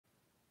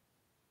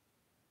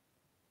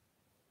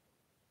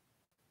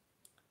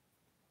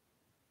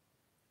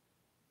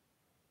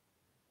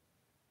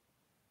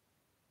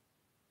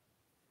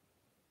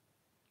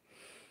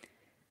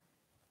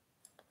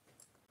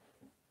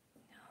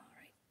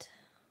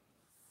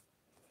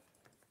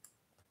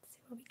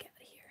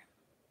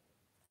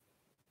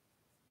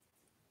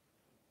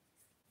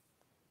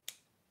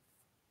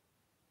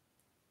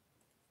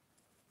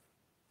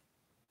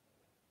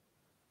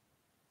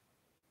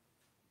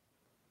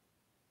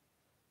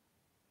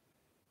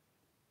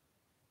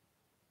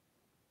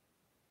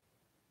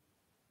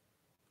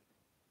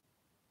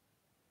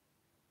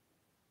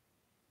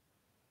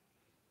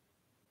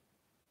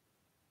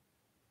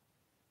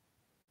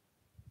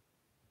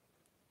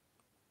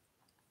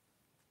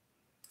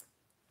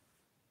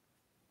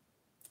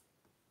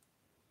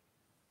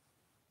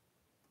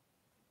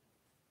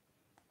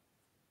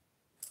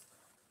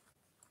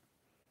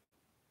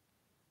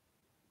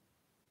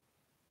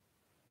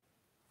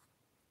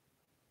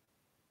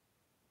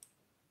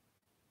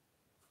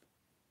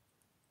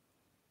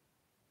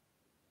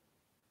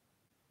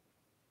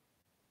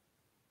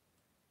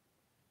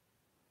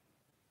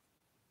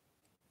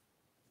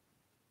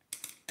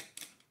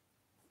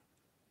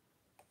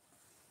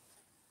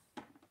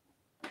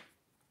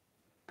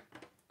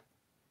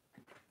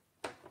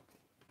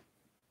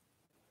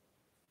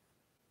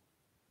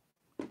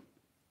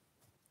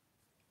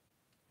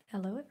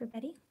Hello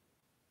everybody,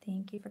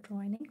 thank you for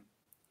joining.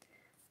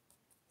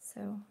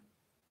 So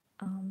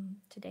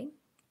today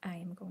I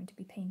am going to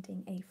be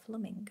painting a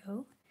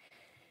flamingo,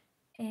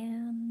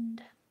 and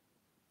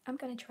I'm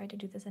going to try to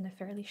do this in a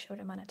fairly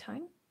short amount of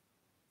time,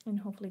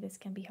 and hopefully this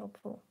can be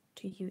helpful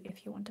to you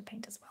if you want to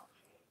paint as well.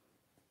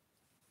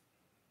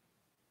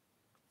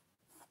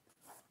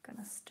 I'm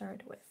going to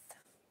start with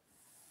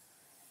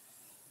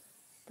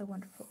the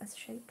wonderful S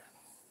shape,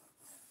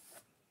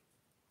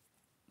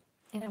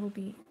 and I will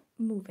be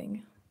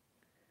moving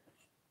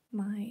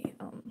my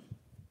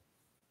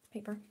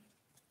paper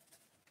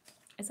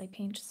as I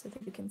paint so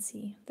that you can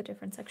see the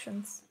different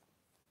sections.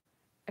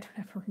 I don't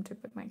have room to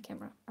put my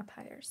camera up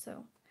higher,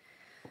 so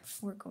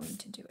we're going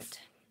to do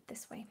it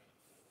this way.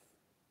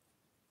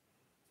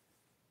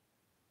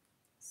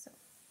 So,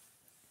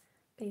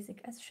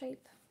 basic S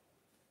shape.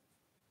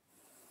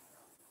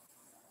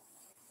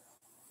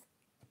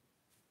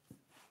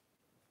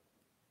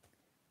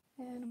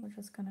 And we're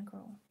just gonna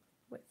go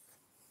with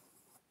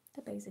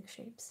the basic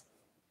shapes.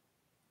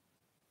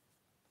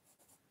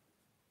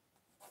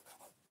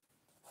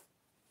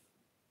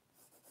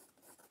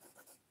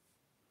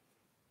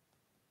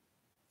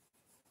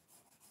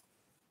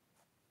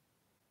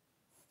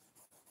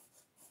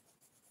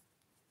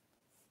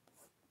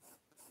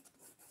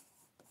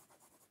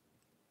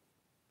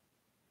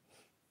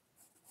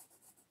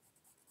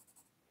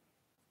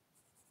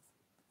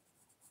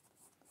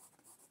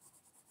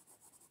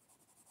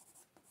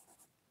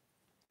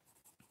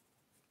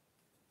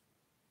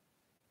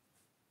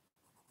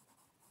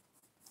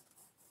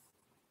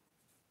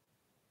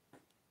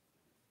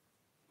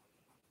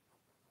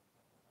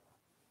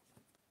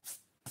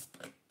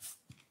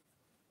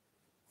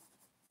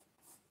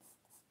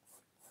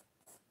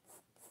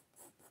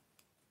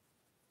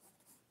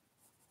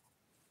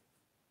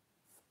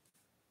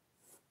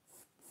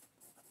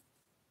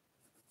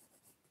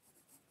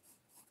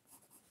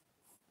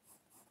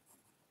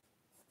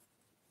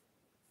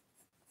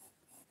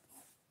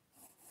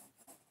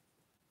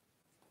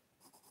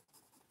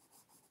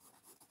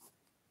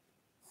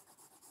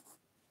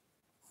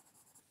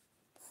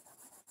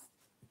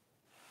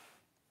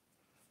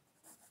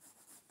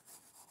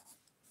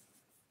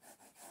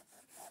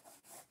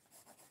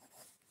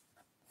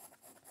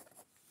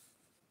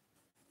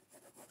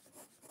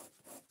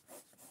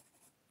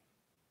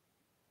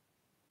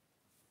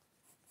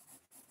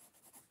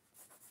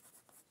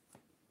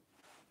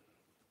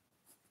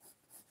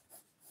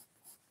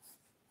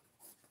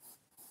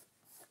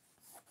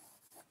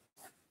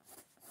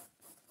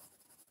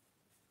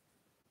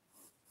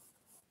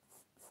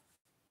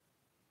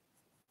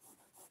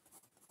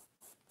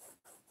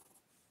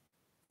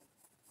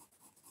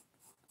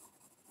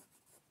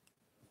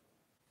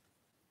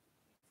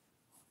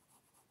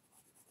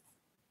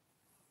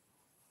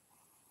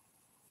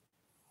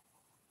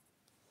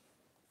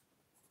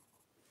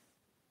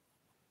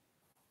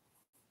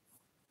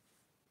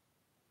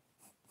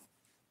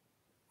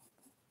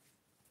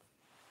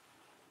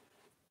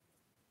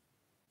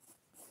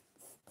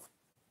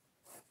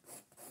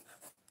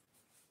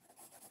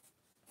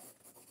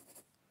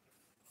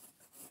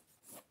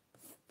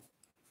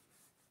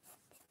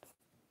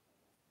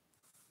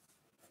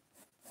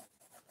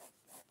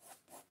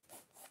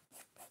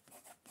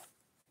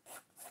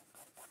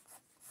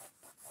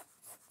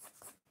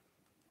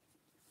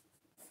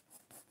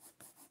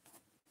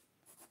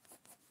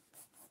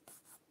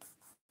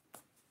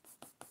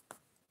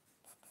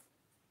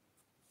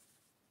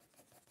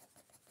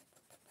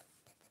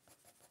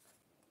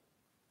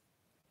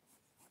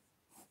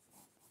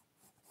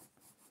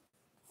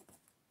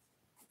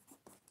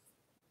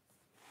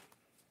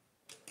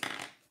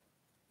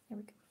 Here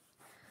we go.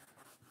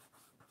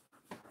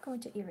 I'm going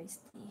to erase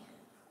the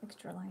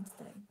extra lines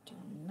that I do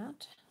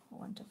not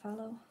want to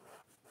follow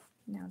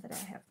now that I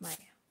have my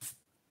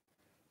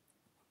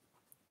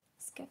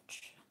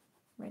sketch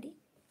ready.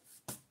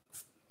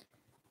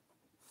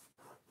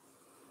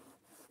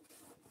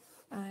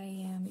 I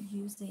am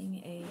using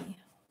a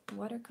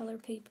watercolor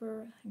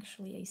paper,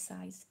 actually a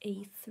size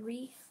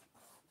A3.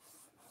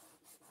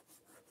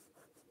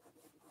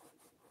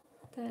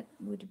 That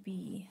would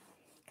be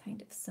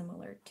kind of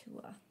similar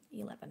to a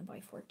 11 by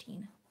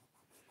 14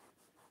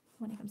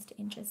 when it comes to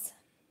inches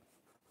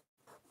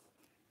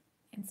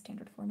and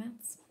standard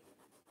formats.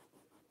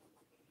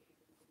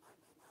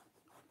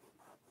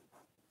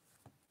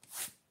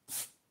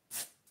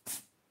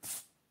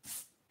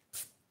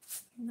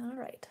 All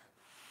right,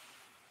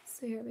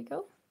 so here we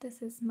go.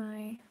 This is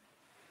my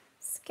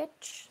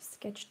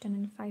sketch done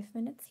in 5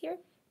 minutes here.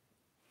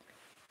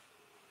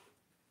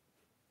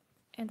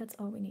 And that's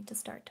all we need to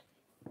start.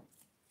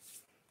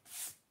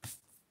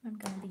 I'm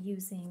going to be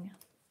using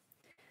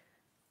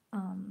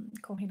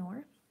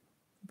Koh-i-noor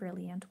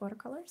Brilliant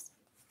Watercolors,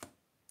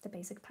 the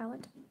basic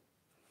palette.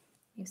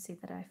 You see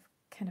that I've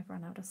kind of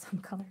run out of some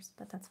colors,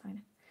 but that's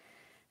fine.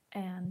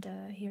 And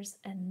here's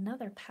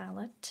another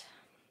palette.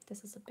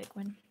 This is a big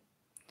one,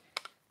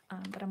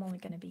 but I'm only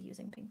going to be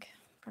using pink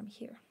from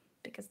here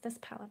because this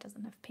palette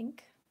doesn't have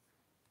pink.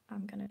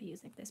 I'm going to be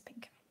using this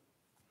pink.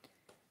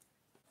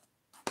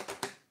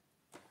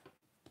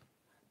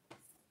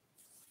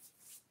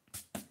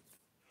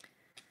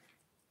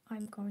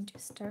 I'm going to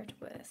start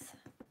with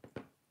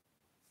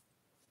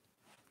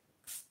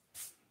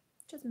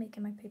just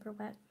making my paper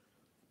wet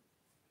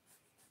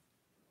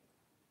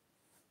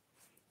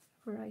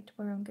right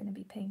where I'm going to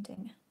be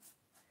painting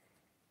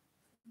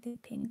the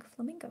pink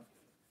flamingo.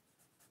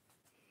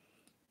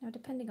 Now,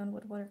 depending on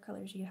what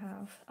watercolors you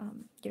have,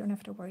 you don't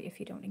have to worry if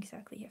you don't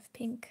exactly have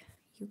pink.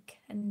 You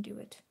can do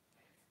it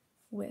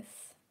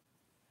with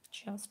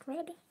just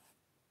red.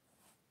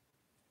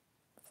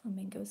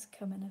 Flamingos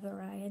come in a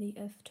variety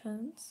of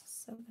tones,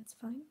 so that's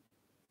fine.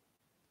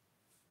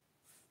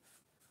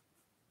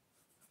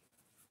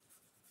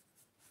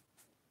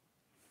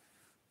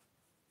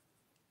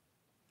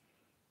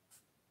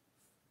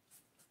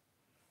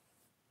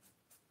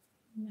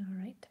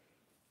 All right.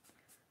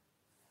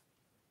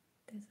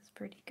 This is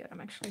pretty good.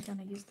 I'm actually going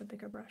to use the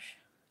bigger brush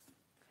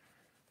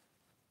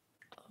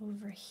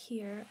over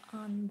here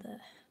on the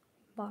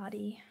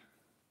body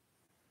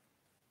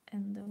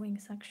and the wing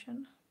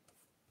section.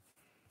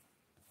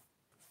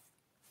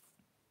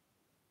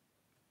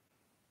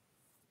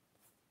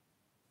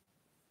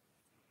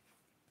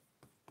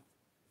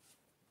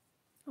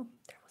 Oh,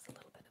 there was a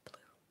little bit of blue.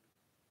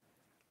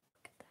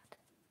 Look at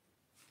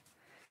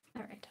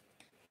that. All right.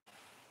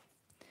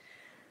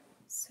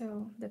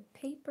 So the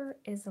paper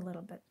is a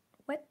little bit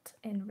wet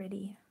and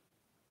ready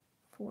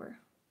for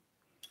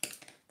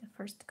the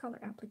first color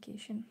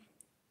application.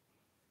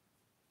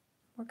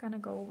 We're gonna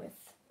go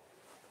with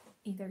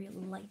a very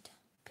light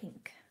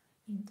pink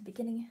in the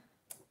beginning.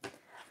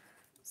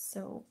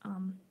 So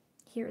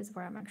here is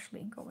where I'm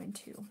actually going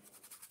to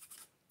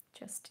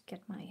just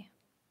get my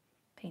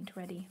paint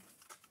ready.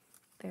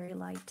 Very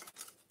light.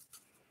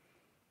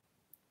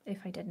 If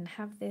I didn't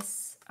have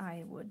this,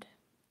 I would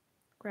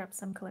grab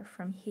some color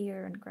from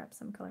here and grab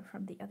some color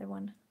from the other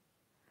one.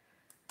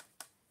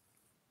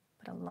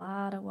 Put a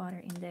lot of water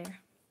in there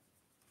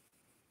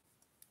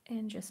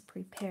and just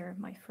prepare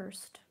my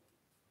first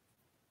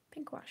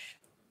pink wash.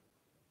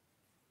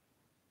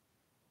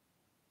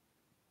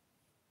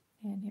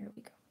 And here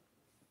we go.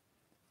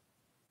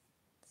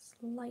 It's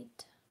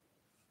light,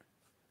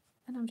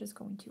 and I'm just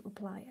going to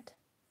apply it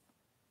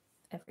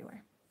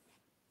everywhere.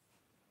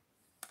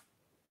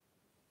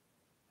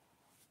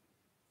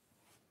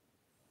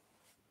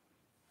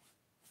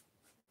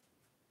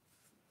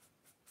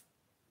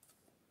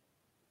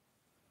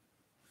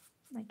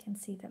 I can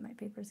see that my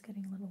paper is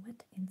getting a little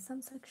wet in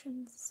some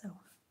sections, so I'm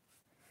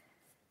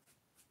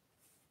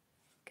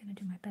gonna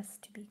do my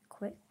best to be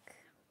quick.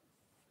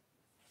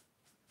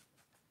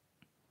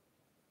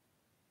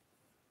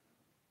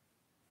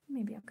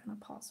 Maybe I'm gonna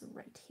pause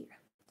right here.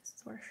 This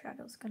is where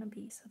shadow's gonna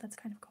be, so that's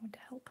kind of going to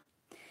help.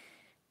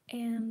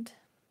 And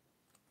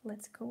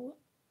let's go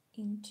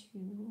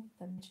into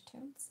the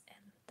midtones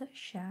and the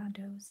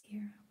shadows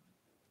here.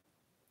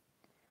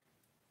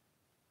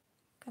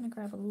 I'm gonna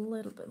grab a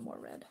little bit more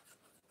red.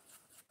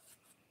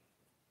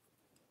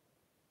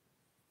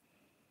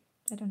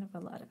 I don't have a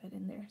lot of it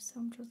in there, so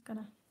I'm just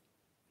gonna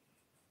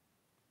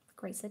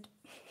grace it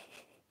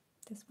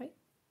this way.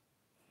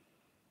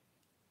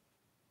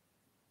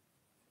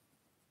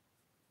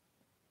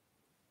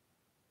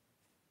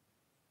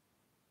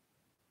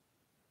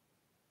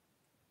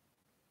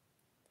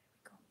 There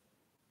we go.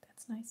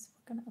 That's nice.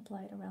 We're gonna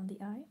apply it around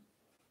the eye.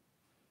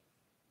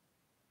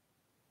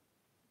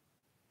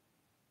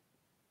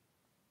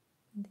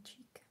 And the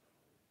cheek.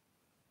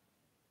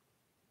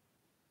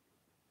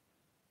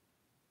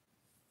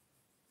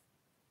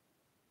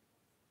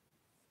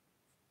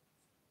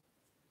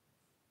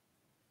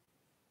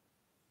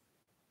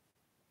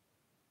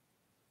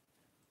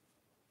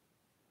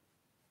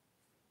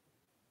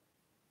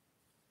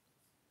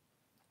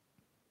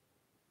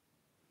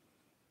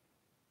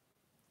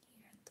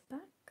 Here at the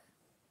back.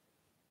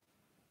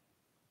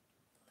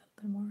 A little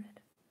bit more red.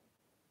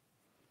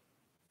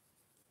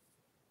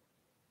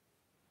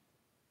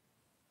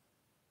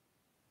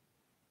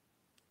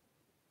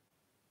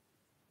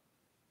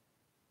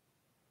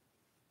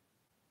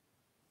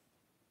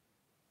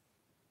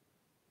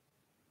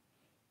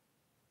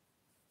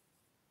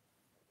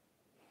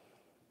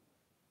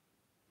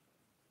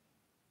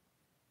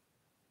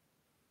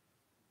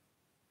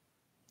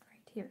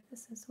 Here,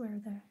 this is where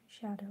the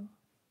shadow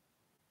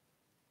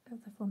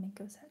of the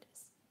flamingo's head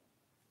is.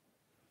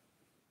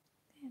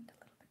 And a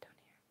little bit down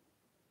here.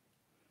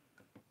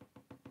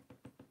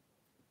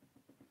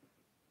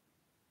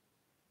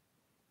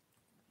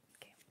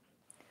 Okay.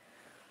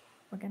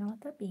 We're gonna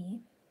let that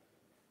be.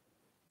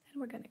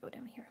 And we're gonna go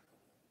down here.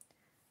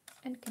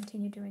 And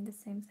continue doing the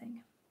same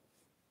thing.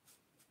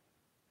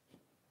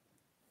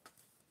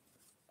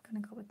 I'm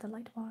gonna go with the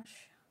light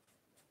wash.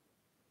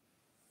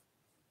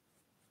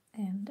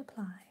 And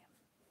apply.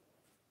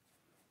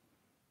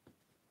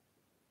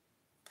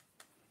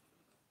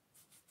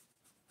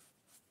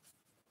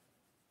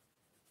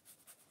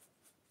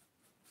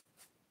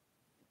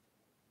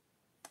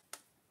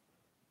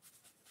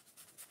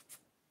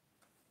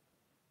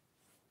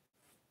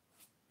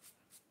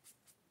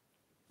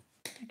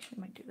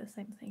 Actually, might do the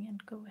same thing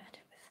and go ahead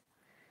with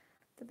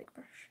the big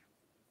brush.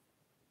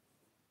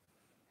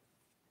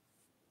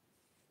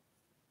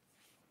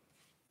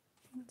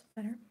 That's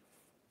better.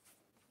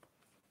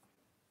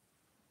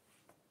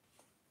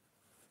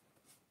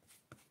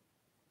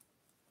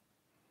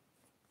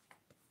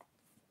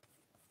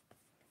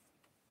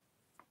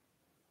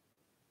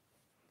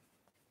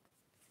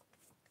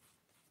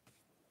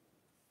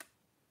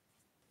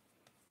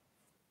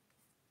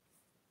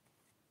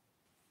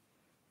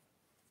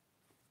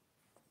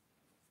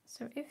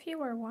 So if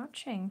you are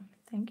watching,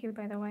 thank you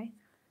by the way,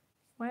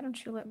 why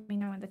don't you let me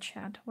know in the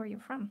chat where you're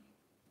from?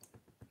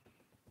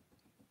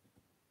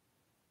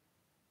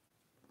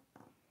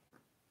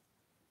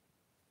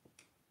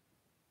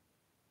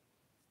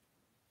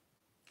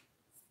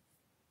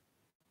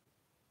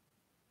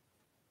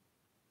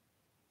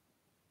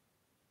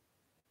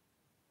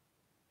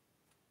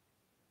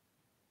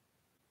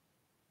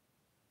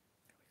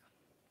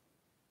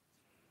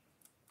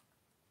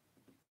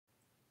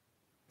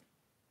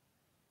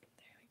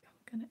 There we go.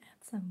 I'm gonna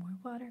add some more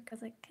water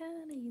because I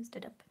kind of used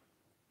it up.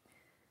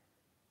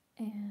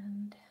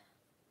 And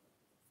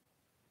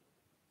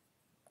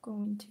I'm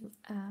going to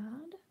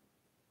add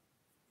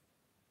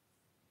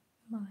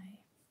my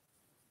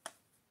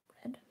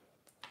red.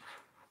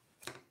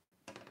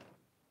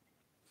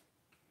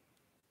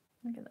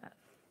 Look at that.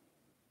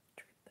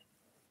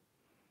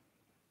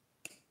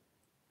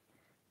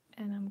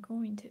 And I'm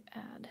going to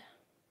add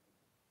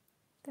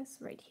this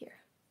right here.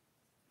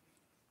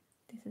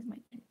 This is my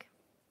ink.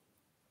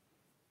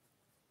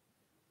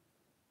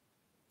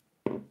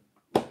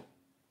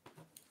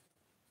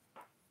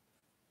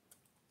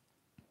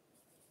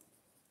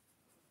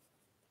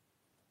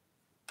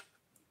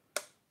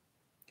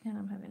 And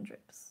I'm having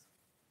drips.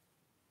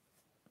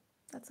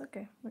 That's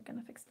okay, we're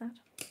gonna fix that.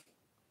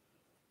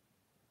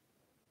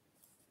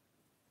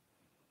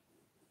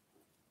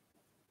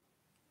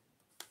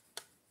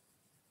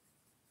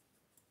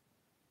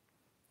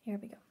 Here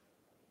we go.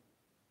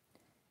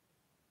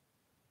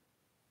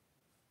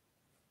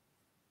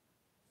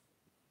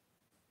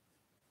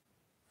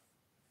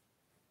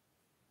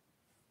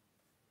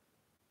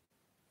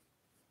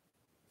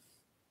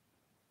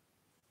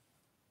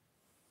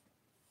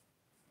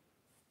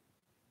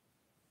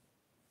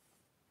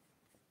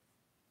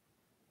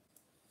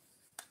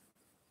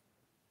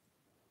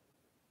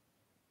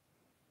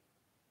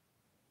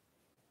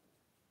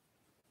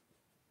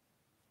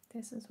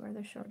 This is where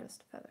the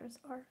shortest feathers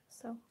are,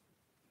 so I'm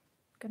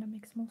gonna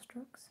make small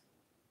strokes.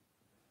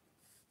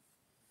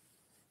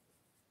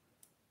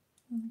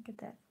 Look at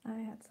that, I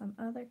had some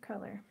other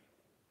color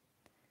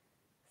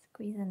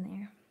squeeze in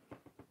there.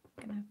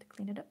 Gonna have to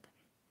clean it up.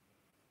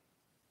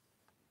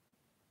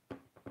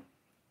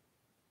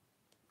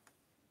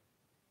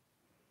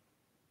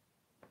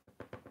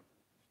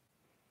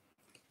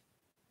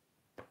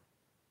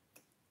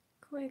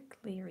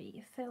 Quickly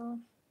refill.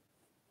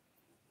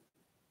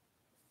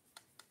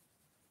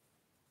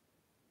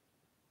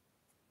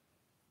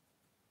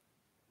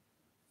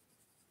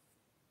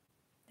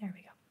 There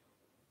we go.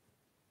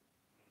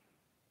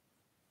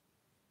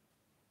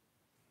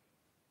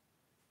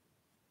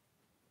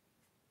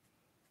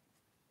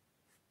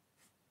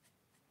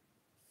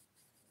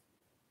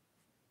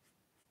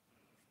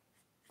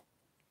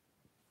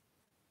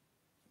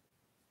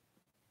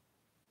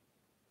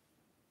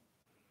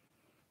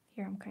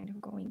 Here I'm kind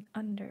of going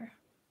under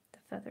the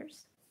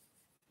feathers.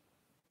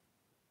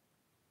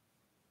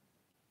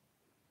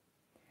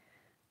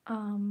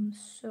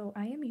 So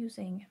I am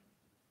using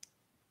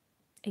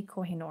a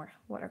Koh-i-noor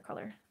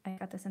watercolor. I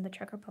got this in the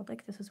Czech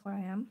Republic. This is where I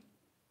am.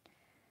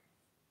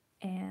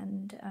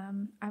 And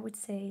I would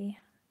say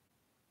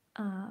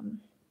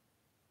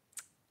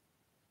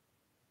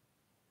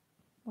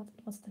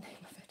what's the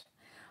name of it?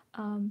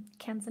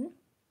 Kansen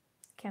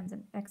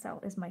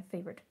XL is my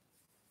favorite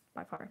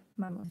by far,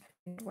 my most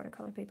favorite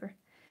watercolor paper.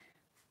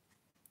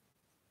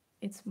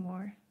 It's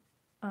more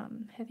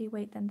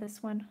heavyweight than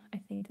this one. I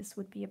think this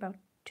would be about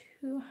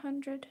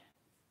 200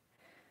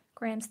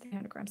 grams,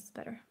 300 grams is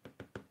better.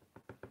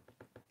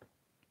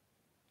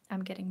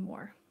 I'm getting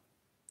more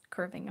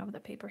curving of the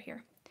paper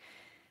here,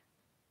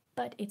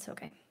 but it's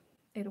okay.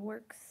 It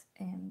works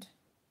and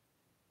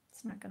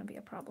it's not going to be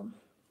a problem.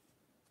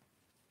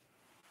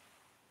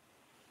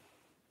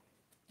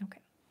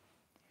 Okay,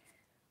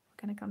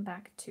 we're going to come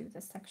back to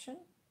this section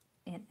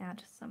and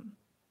add some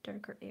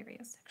darker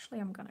areas. Actually,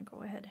 I'm going to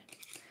go ahead,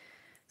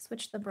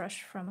 switch the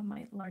brush from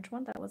my large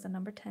one, that was a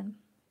number 10,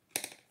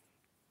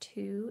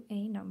 to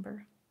a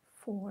number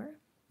 4.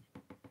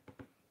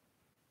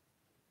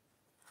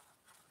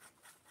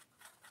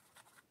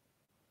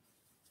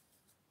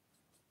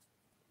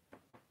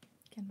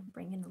 Can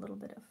bring in a little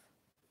bit of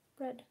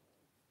red,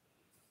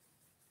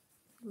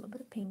 a little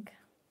bit of pink,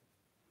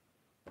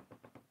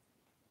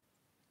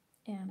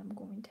 and I'm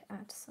going to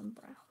add some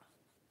brown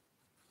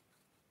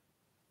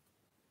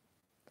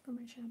for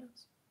my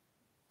shadows.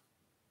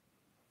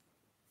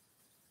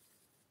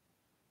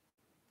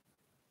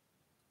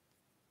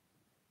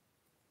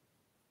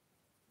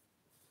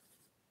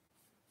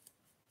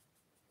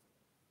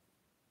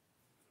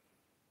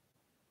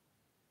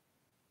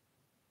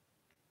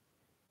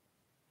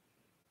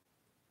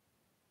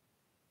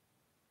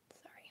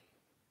 Sorry.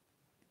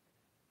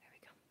 There we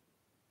go.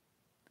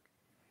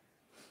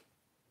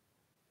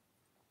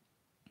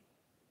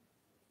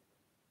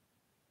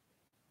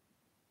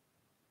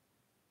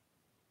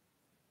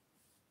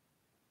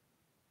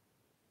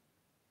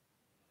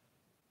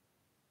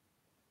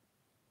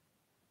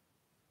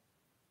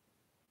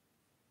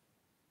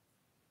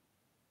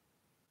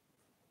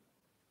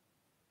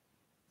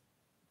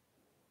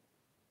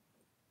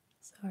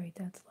 Sorry,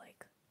 that's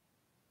like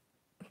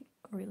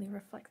really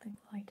reflecting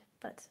light,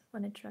 but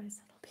when it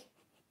dries,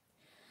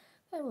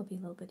 that will be a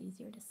little bit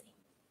easier to see.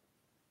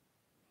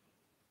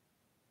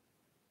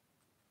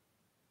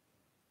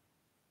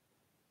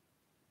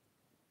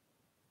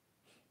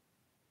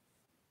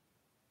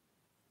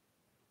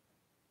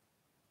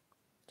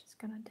 Just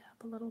gonna dab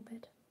a little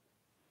bit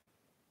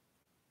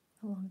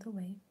along the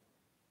way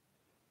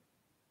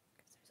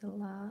because there's a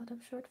lot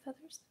of short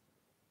feathers.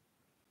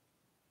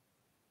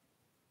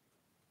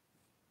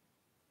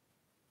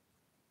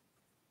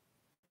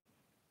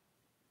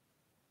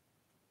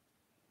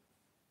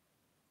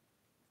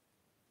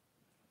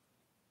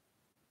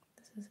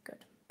 This is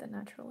good. The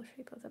natural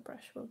shape of the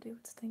brush will do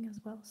its thing as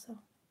well, so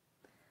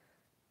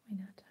why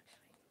not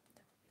actually?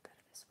 That would be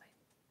better this way.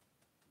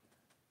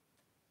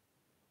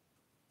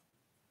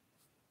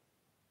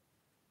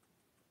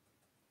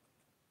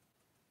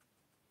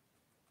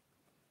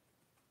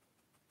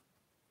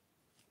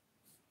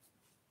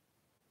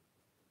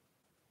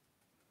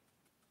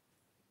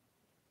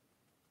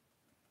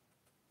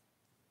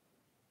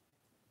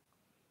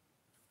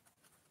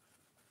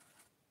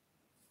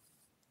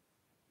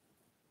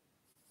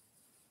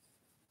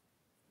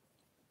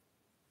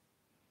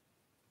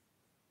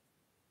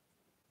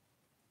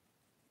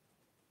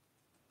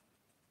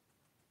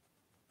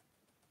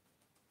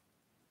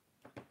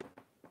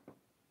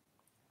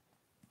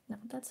 Now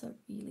that's a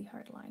really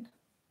hard line.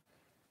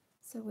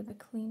 So with a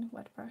clean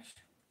wet brush,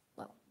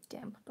 well,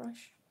 damp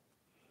brush,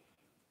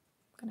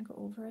 I'm gonna go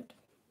over it.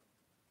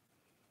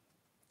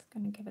 It's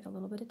gonna give it a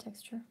little bit of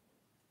texture.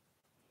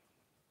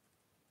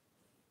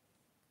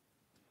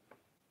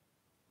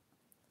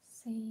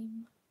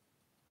 Same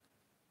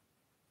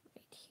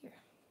right here.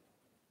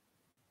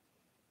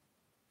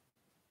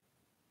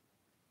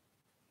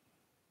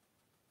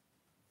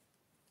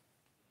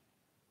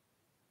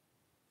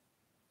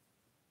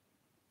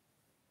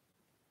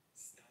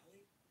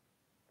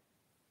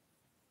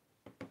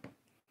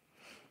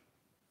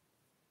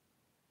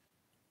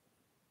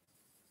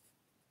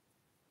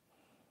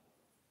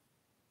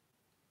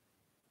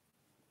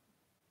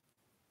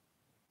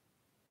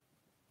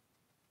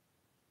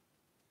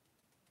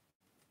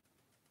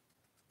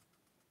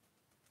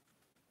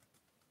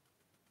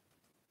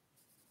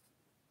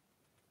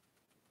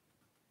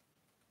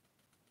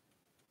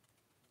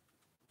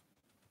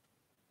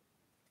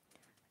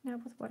 Now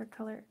with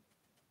watercolor,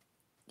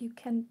 you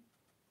can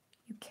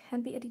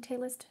be a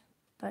detailist,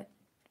 but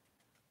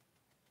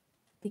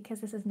because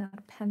this is not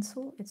a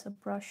pencil, it's a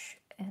brush,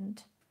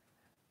 and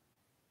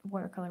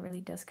watercolor really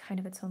does kind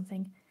of its own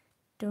thing.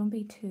 Don't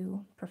be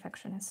too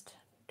perfectionist.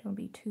 Don't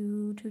be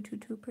too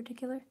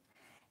particular,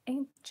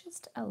 and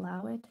just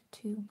allow it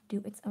to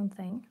do its own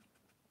thing.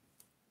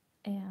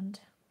 And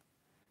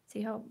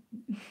see how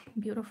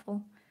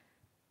beautiful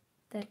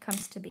that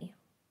comes to be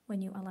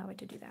when you allow it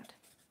to do that.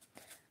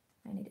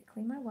 I need to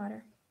clean my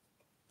water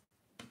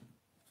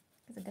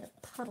because I got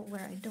a puddle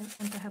where I don't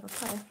want to have a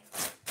puddle.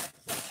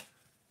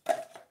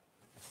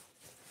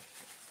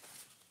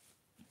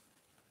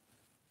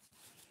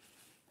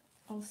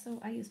 Also,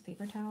 I use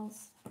paper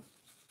towels.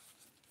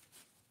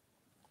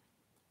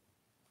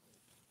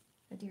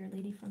 A dear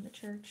lady from the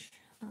church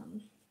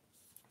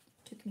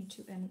took me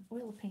to an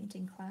oil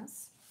painting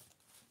class.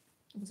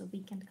 It was a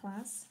weekend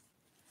class,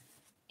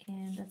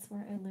 and that's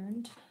where I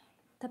learned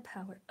the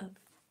power of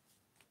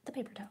the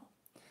paper towel.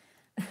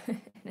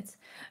 And it's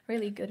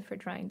really good for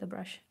drying the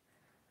brush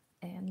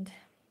and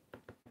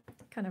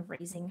kind of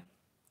raising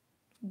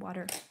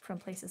water from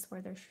places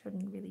where there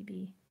shouldn't really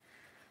be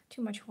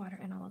too much water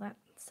and all of that.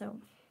 So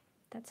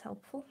that's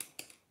helpful.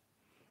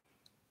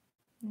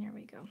 And there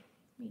we go.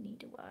 We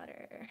need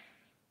water.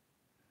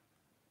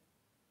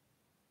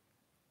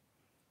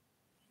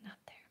 Not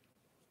there.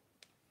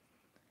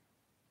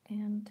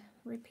 And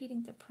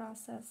repeating the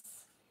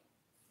process.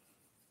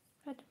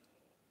 Red.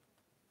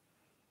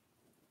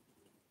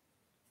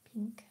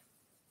 Pink.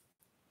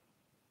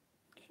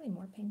 Actually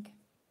more pink.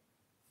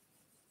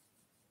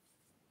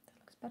 That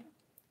looks better.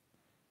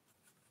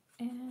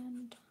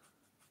 And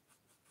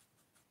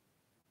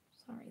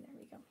sorry, there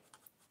we go.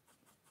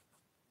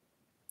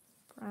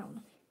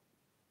 Brown.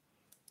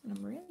 And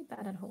I'm really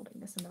bad at holding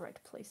this in the right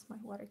place. My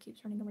water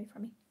keeps running away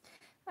from me.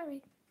 All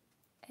right,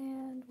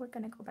 and we're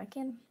gonna go back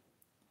in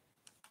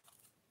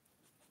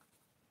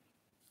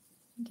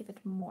and give it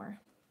more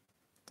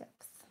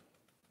depth.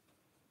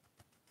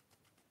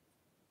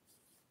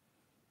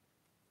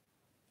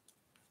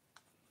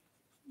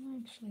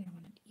 Actually, I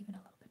want it even a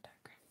little bit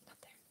darker.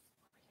 Not there,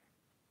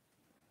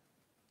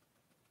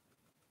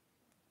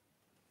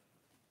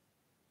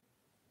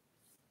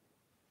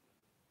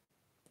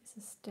 over here.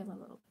 This is still a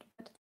little bit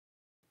wet.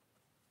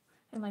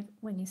 And like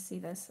when you see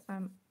this,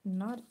 I'm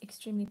not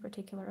extremely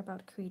particular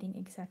about creating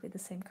exactly the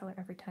same color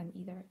every time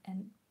either,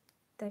 and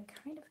that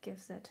kind of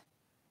gives it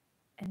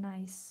a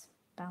nice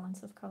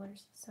balance of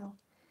colors, so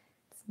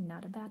it's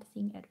not a bad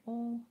thing at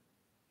all.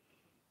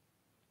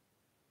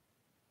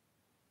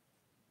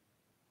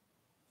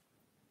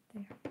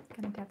 There,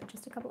 gonna tap it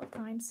just a couple of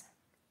times.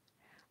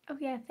 Oh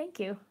yeah, thank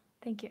you,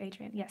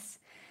 Adrian. Yes,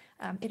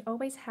 It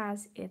always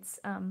has its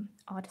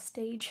odd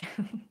stage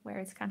where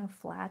it's kind of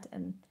flat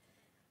and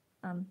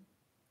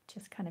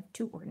just kind of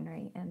too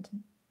ordinary and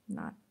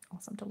not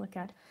awesome to look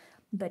at,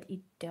 but it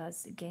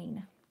does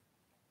gain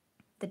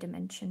the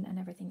dimension and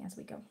everything as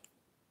we go.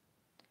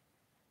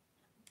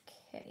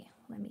 Okay,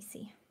 let me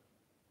see.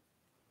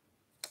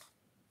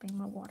 Bring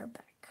my water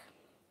back.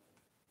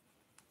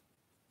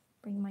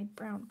 Bring my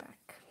brown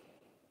back.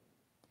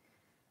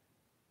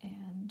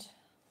 And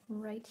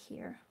right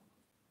here,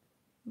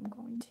 I'm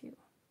going to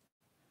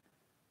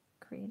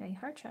create a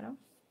hard shadow.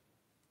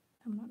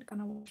 I'm not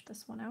gonna wash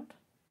this one out.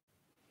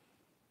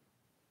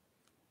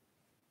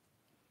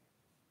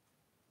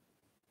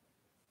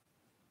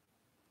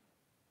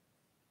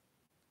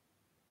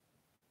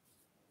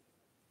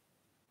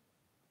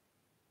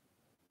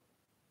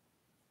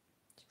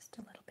 Just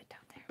a little bit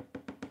down there.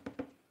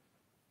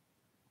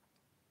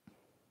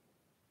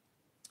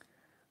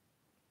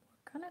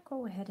 We're gonna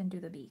go ahead and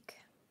do the beak,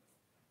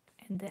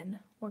 and then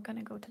we're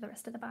gonna go to the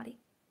rest of the body.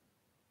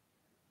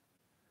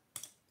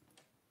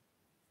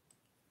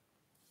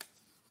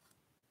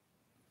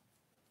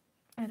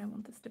 I don't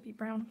want this to be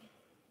brown.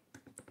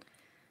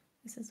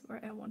 This is where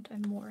I want a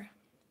more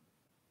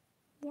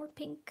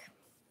pink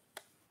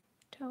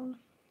tone.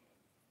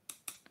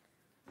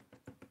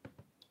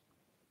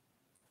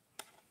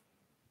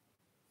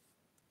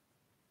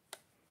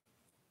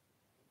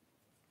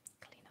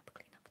 Clean up,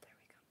 there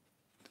we go.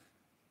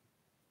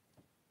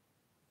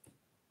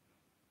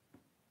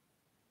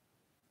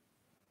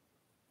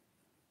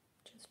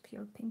 Just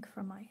pure pink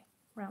from my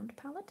round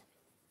palette.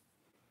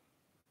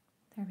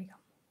 There we go.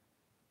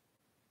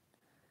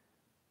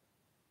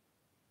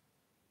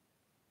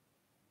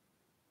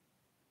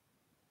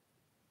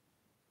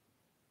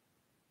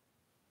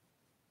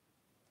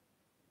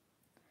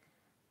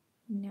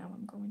 Now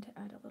I'm going to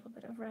add a little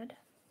bit of red.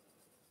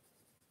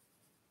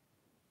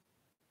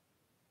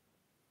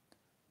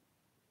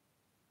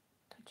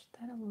 Touch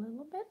that a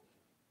little bit.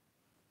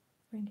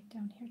 Bring it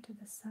down here to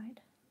the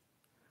side.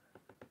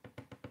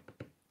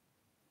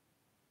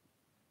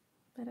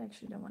 But I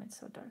actually don't want it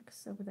so dark,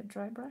 so with a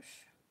dry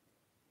brush,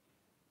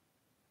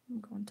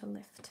 I'm going to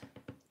lift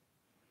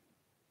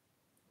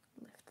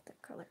the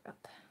color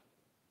up.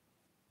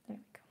 There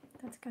we go.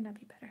 That's gonna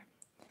be better.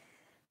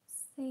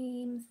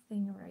 Same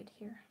thing right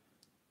here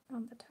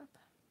on the top.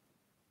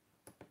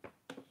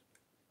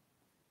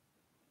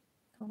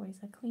 Always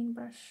a clean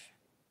brush,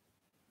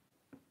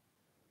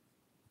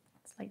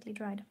 slightly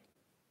dried.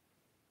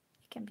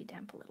 It can be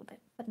damp a little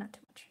bit, but not too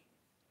much.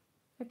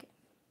 Okay,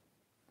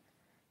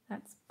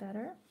 that's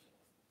better.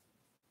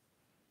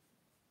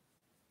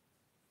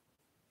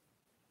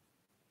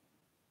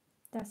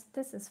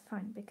 This is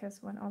fine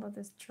because when all of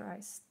this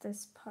dries,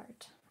 this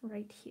part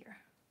right here,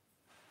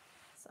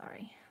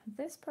 sorry,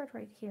 this part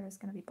right here is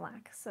going to be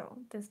black, so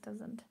this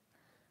doesn't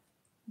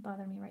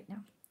bother me right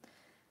now.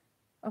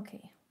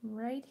 Okay,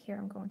 right here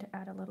I'm going to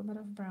add a little bit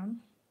of brown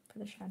for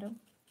the shadow.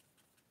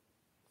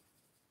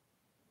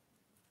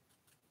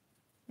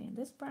 And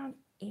this brown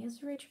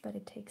is rich, but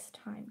it takes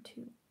time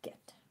to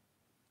get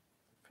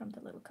from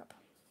the little cup.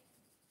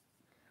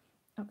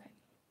 Okay.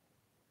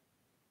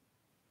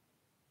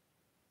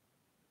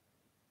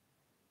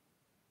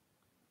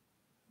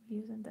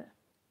 Using the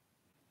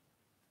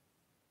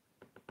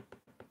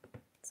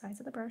size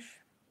of the brush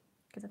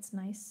because it's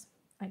nice.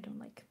 I don't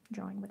like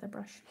drawing with a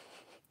brush.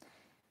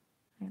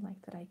 I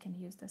like that I can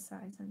use the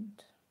size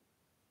and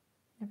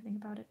everything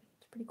about it.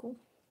 It's pretty cool.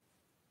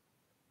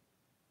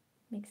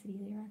 Makes it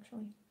easier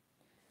actually.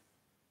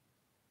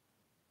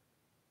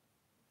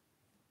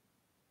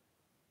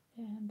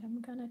 And I'm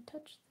gonna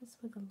touch this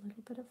with a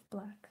little bit of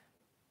black.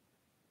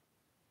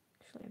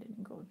 Actually, I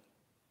didn't go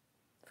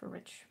for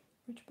rich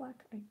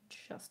black. I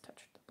just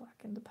touched the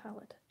black in the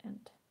palette,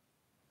 and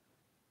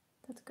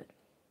that's good.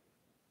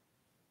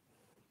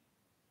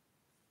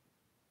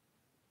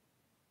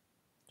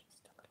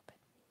 Just a little bit.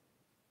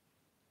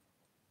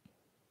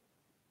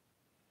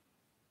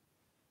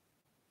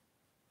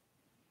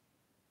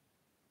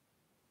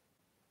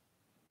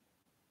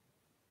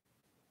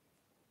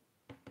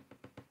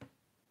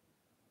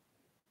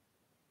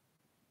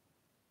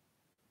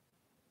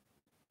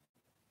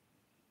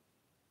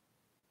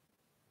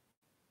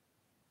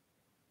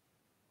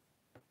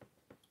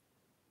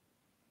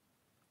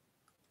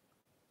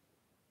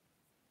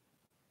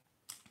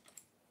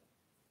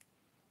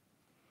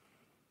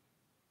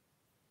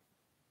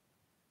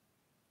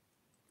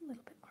 A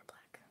little bit more black.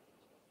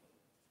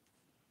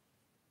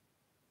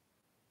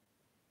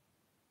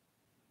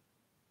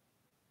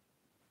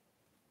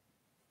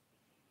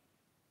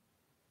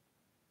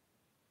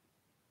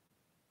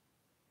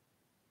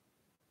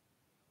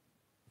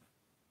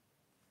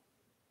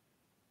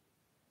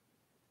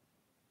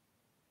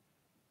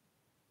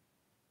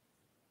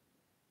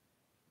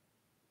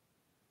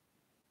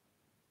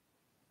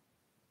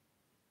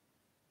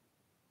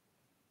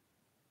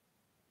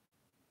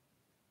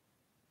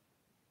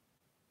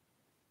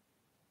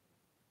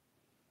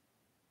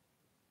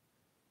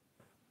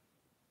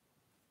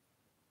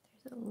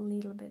 There's a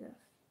little bit of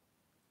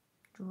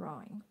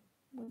drawing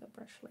with a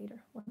brush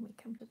later when we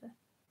come to the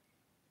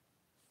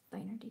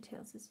finer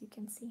details, as you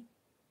can see.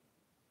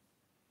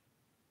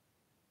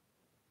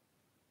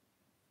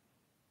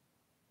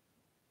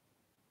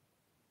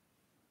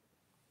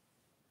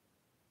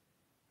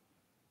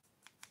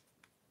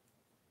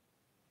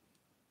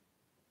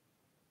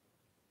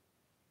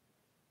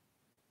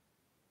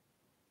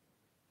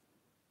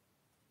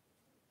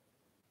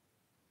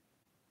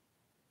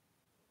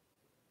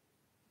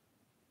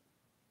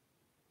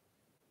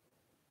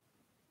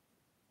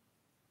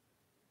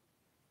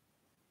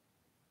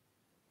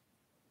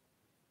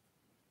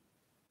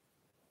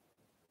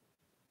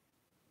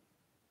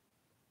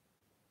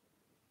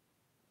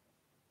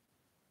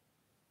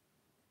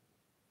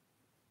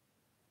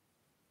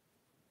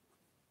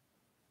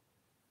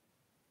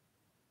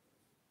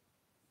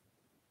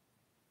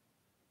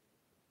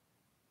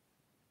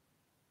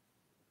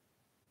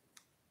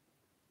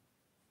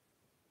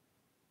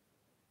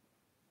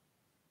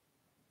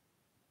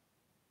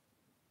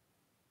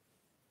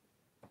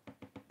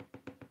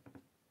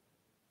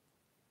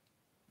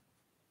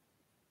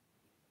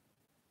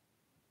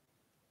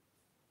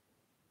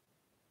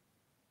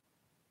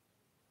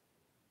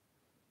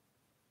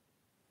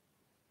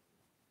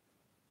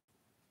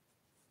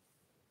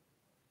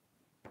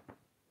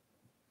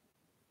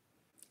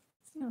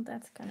 No,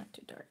 that's kind of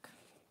too dark.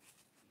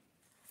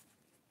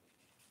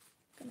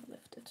 I'm gonna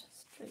lift it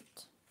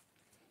straight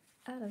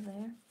out of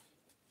there.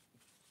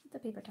 The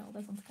paper towel,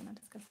 this one's kind of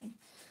disgusting,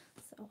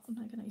 so I'm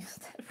not gonna use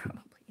that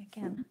probably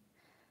again.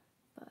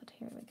 But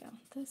here we go.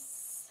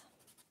 This,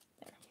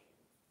 there.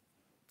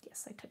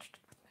 Yes, I touched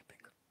it with my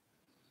finger.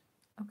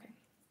 Okay,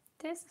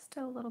 this is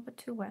still a little bit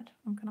too wet.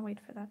 I'm gonna wait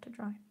for that to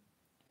dry.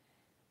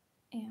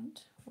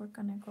 And we're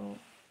gonna go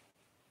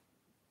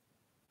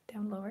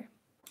down lower.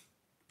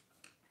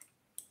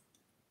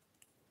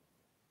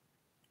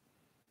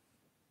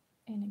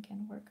 And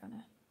again, we're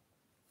gonna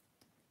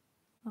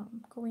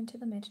go into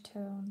the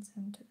mid-tones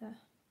and to the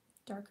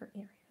darker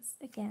areas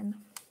again.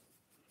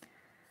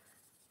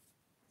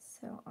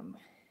 So I'm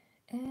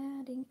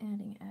adding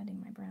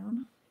my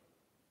brown.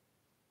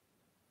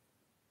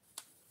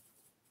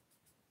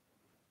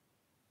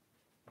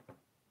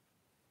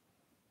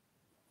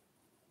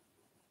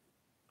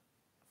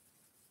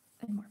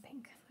 And more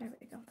pink. There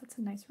we go. That's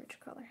a nice rich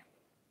color.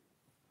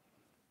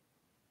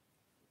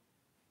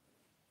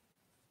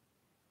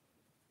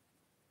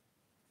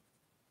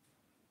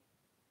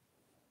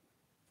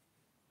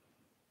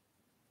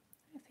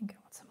 I think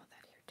I want some of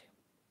that here too.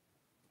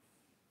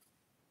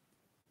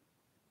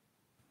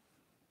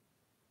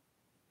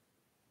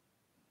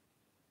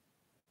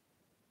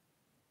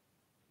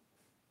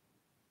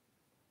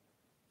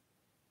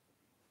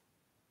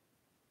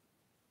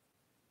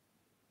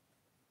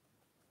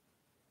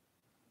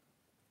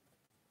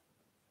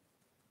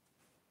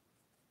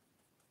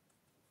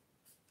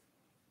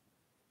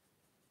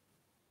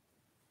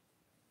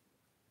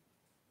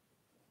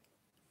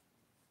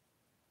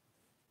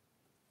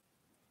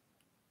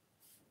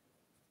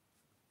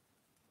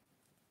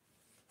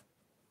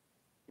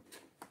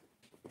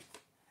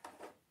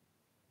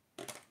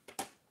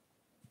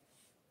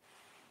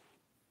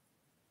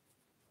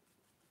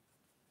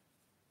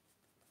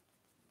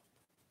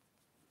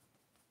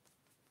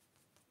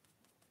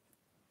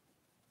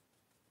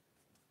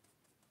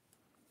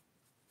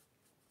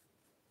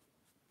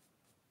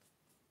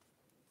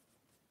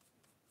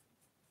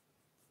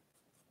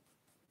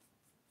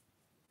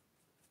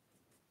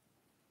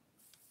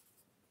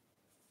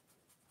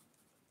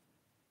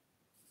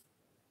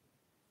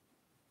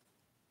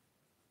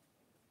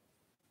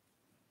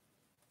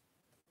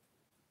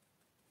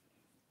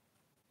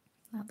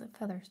 Now the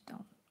feathers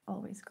don't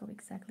always go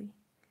exactly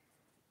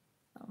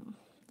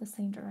the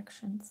same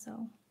direction,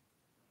 so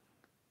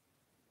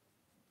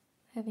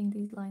having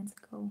these lines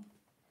go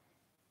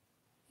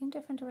in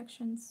different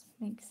directions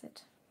makes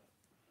it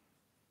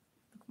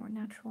look more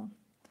natural.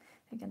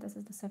 Again, this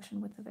is the section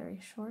with the very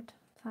short,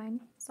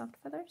 fine, soft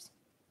feathers.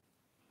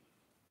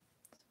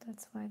 So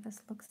that's why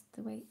this looks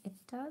the way it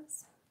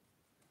does.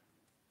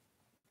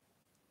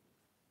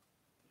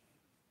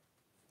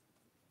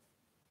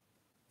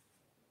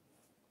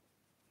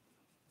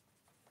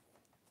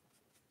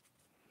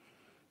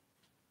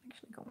 I'm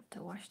actually going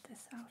to wash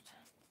this out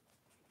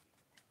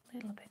a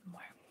little bit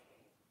more.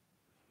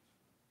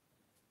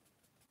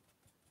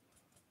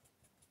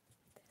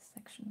 This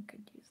section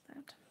could use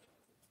that.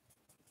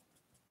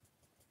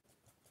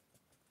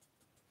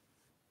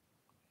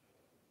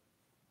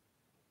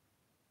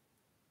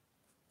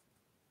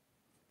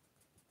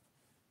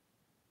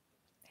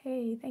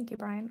 Hey, thank you,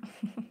 Brian.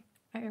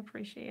 I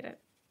appreciate it.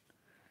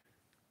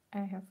 I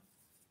have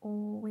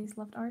always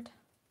loved art,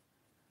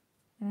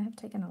 and I have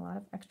taken a lot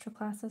of extra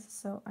classes,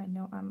 so I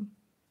know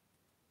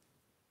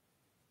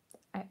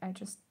I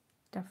just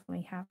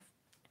definitely have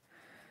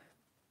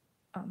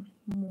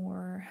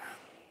more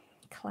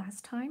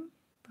class time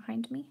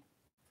behind me,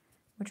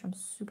 which I'm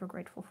super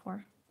grateful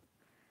for.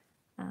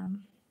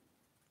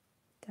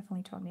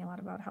 Definitely taught me a lot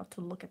about how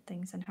to look at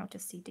things and how to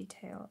see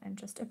detail and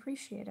just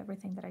appreciate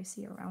everything that I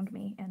see around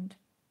me. And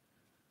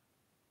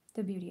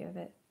the beauty of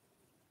it.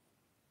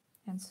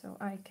 And so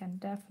I can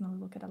definitely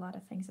look at a lot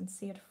of things and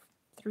see it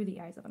through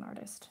the eyes of an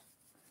artist.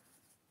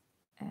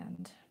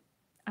 And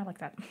I like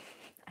that.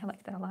 I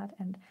like that a lot.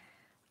 And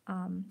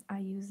I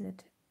use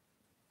it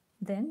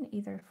then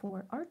either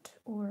for art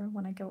or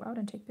when I go out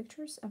and take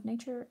pictures of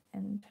nature,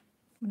 and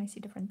when I see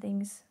different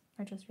things,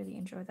 I just really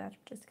enjoy that,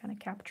 just kind of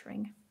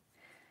capturing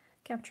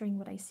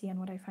what I see and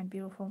what I find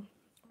beautiful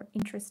or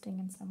interesting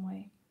in some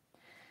way.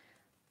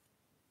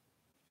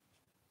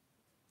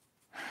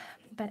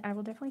 But I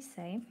will definitely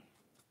say,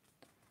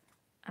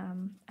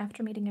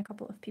 after meeting a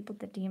couple of people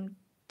that deemed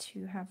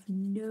to have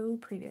no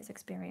previous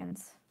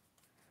experience,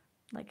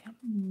 like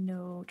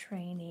no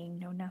training,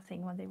 no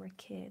nothing when they were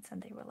kids,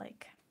 and they were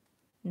like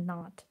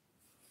not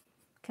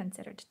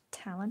considered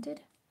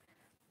talented,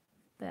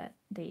 but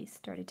they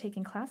started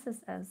taking classes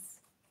as,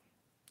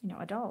 you know,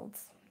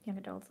 adults, young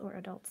adults or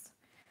adults.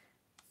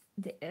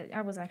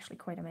 I was actually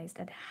quite amazed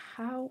at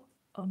how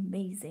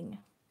amazing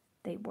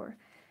they were.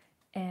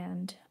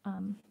 And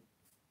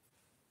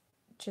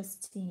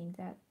just seeing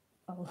that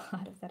a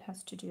lot of that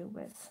has to do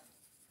with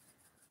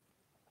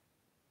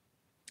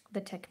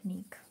the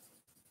technique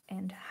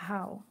and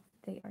how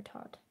they are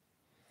taught.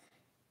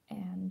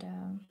 And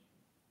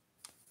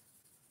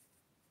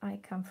I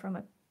come from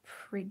a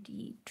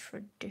pretty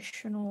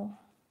traditional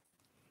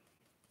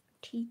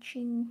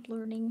teaching,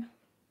 learning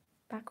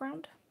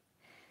background.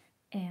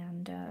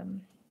 And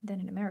then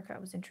in America, I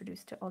was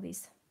introduced to all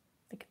these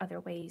like other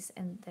ways,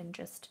 and then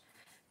just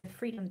the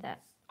freedom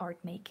that art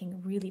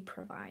making really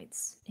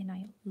provides. And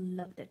I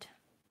loved it.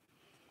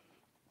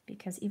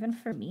 Because even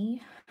for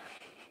me,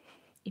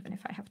 even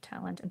if I have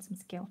talent and some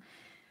skill,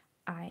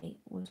 I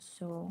was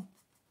so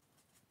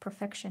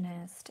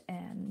perfectionist,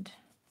 and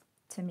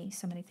to me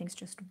so many things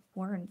just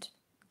weren't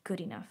good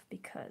enough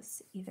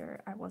because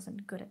either I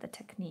wasn't good at the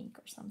technique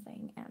or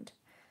something, and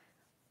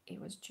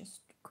it was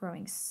just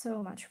growing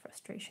so much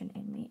frustration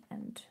in me,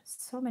 and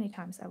so many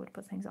times I would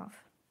put things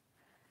off,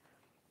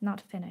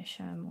 not finish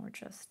them, or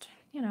just,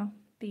 you know,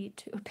 be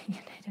too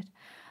opinionated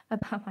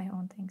about my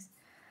own things.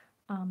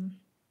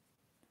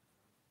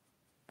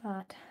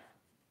 But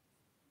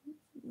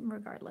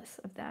regardless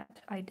of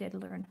that, I did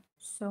learn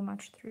so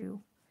much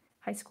through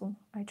high school.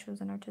 I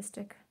chose an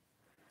artistic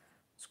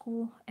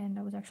school, and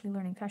I was actually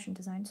learning fashion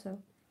design.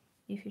 So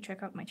if you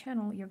check out my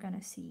channel, you're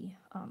gonna see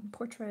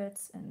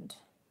portraits and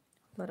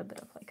a little bit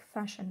of like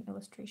fashion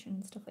illustration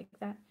and stuff like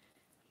that.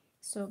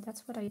 So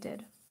that's what I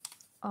did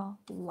a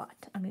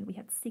lot. I mean, we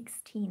had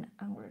 16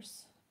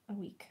 hours a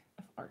week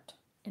of art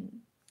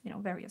in, you know,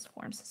 various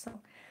forms.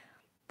 So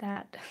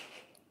that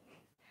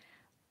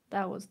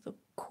that was the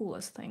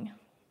coolest thing.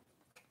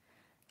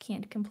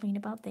 Can't complain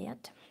about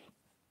that.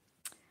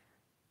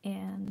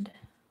 And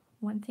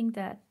one thing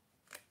that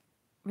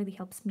really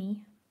helps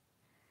me,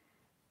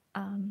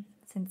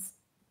 since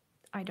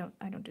I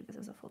don't do this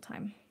as a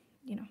full-time,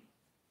 you know,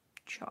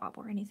 job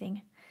or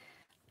anything,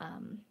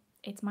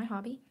 it's my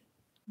hobby,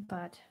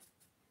 but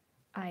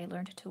I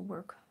learned to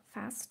work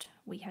fast.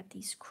 We had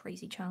these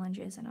crazy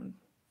challenges, and I'm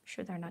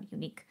sure they're not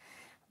unique,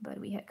 but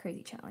we had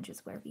crazy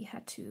challenges where we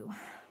had to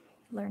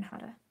learn how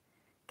to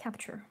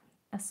capture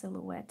a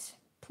silhouette,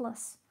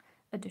 plus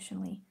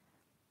additionally,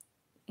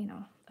 you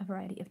know, a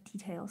variety of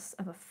details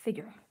of a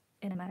figure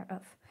in a matter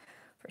of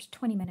first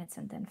 20 minutes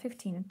and then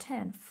 15 and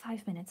 10,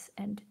 5 minutes,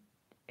 and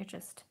it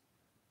just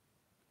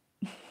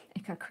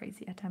it got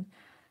crazy at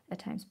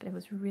times, but it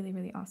was really,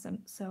 really awesome.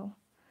 So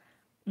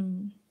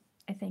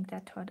I think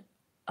that taught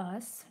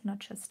us, not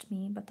just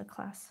me, but the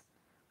class,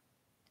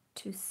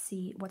 to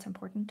see what's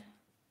important,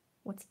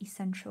 what's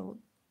essential,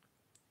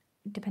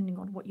 depending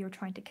on what you're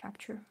trying to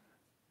capture.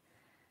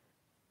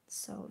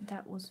 So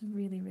that was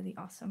really, really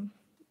awesome,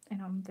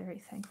 and I'm very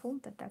thankful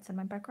that that's in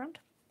my background.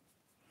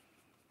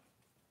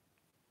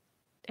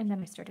 And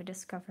then I started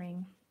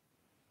discovering,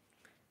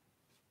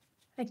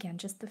 again,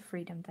 just the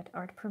freedom that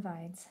art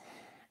provides,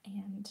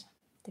 and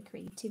the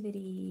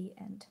creativity,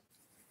 and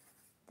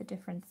the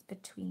difference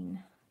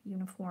between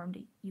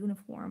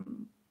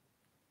uniform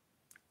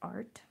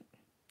art,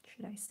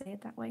 should I say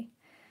it that way,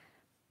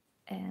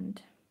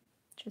 and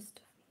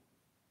just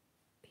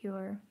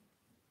pure,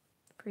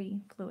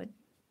 free, fluid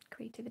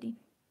creativity.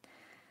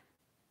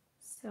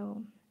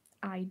 So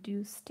I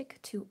do stick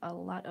to a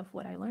lot of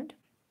what I learned,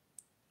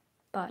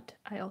 but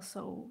I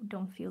also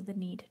don't feel the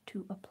need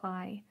to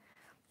apply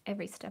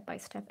every step by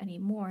step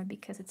anymore,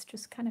 because it's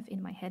just kind of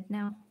in my head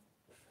now,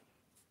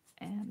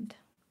 and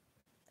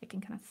I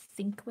can kind of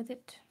think with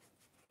it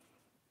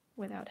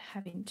without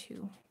having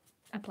to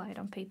apply it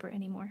on paper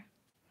anymore.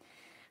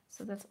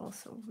 So that's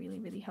also really,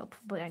 really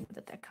helpful, but I know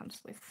that that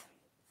comes with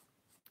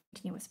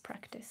continuous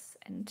practice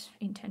and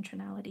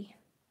intentionality.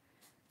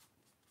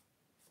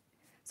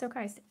 So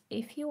guys,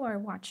 if you are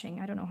watching,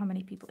 I don't know how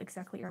many people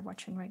exactly are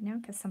watching right now,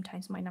 because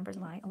sometimes my numbers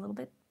lie a little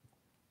bit.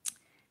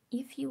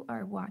 If you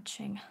are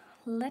watching,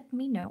 let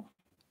me know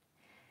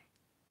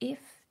if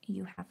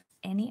you have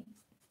any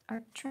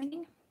art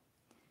training,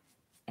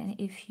 and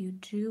if you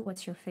do,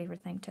 what's your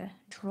favorite thing to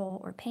draw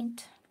or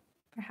paint?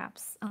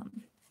 Perhaps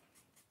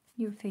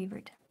your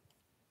favorite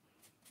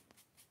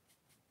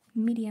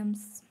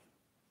mediums,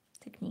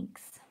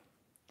 techniques,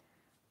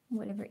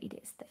 whatever it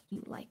is that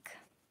you like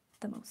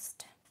the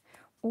most.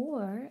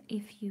 Or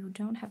if you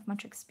don't have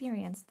much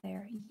experience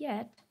there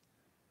yet,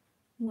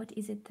 what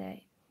is it that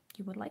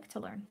you would like to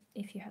learn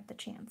if you have the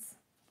chance?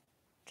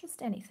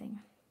 Just anything.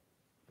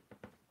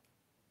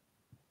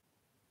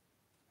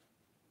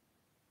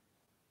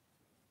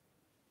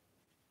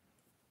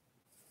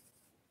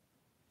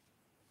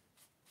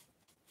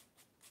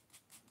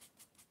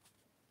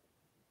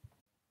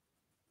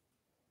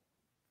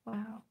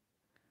 Wow.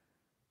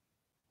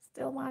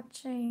 Still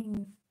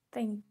watching.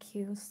 Thank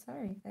you.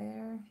 Sorry,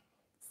 there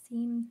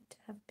seemed to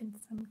have been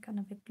some kind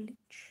of a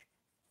glitch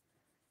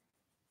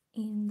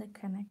in the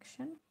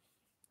connection.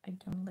 I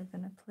don't live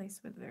in a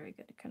place with very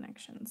good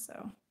connection,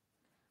 so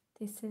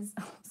this is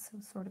also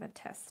sort of a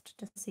test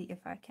to see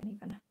if I can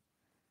even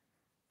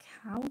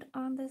count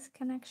on this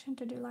connection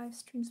to do live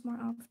streams more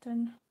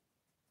often.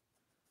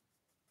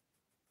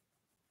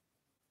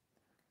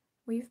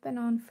 We've been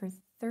on for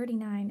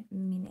 39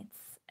 minutes.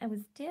 I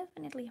was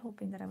definitely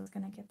hoping that I was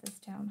going to get this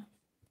down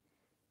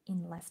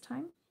in less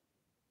time.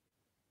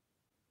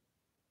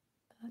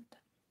 But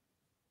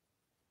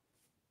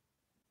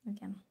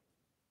again,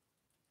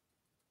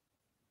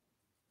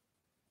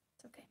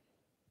 it's okay.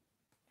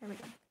 There we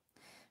go.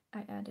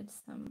 I added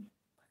some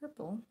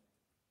purple,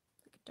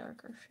 like a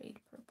darker shade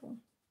purple,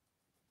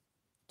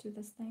 to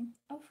this thing.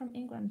 Oh, from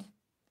England.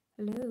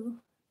 Hello.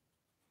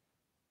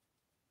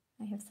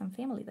 I have some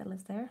family that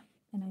lives there,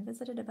 and I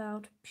visited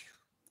about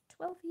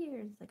 12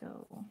 years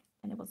ago,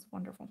 and it was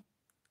wonderful.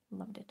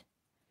 Loved it.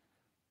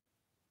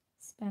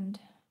 Spent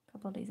a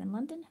couple of days in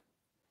London,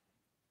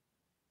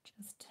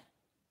 just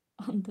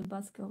on the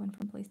bus going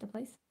from place to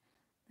place.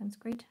 That was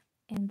great.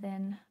 And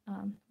then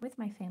with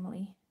my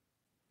family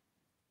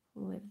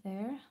who lived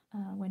there,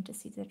 went to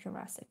see the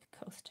Jurassic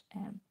Coast,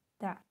 and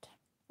that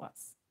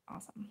was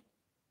awesome.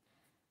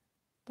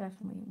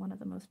 Definitely one of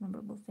the most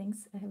memorable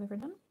things I have ever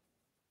done.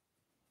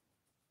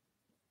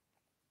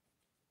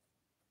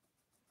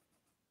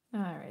 All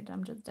right,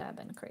 I'm just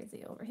dabbing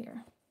crazy over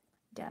here.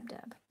 Dab,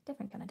 dab.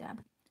 Different kind of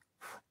dab.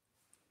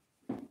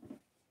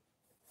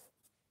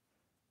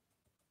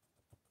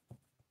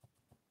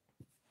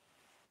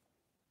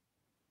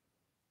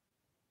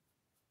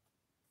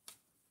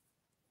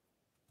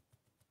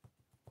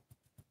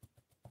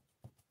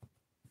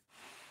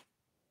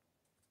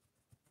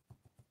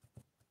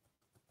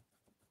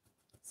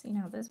 See,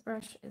 now this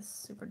brush is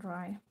super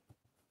dry,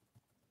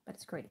 but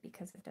it's great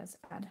because it does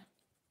add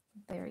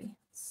very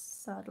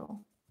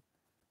subtle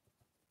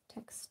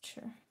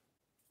texture.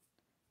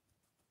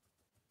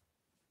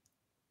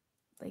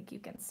 Like you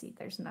can see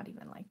there's not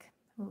even like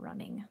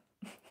running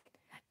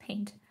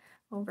paint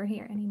over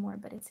here anymore,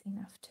 but it's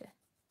enough to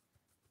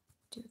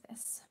do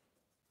this.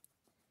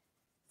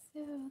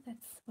 So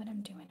that's what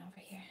I'm doing over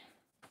here.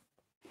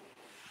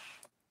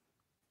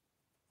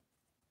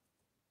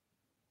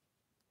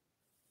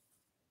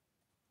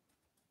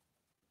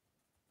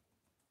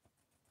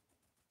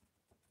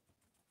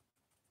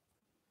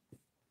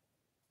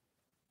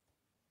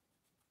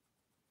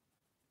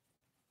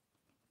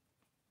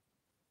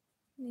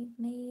 It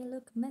may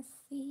look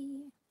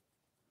messy,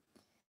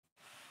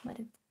 but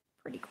it's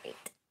pretty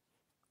great.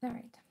 All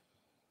right.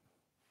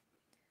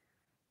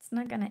 It's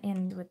not gonna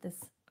end with this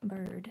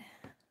bird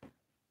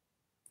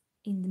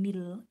in the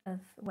middle of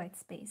white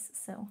space,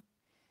 so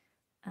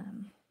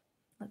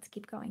let's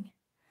keep going.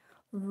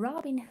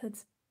 Robin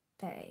Hood's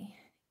Bay,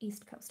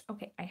 East Coast.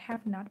 Okay, I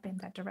have not been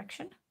that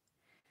direction.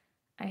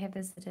 I have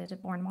visited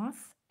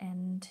Bournemouth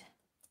and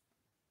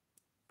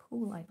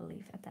Poole, I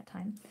believe, at that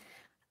time.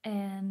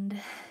 And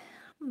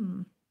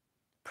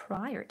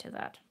prior to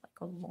that,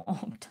 like a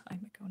long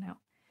time ago now,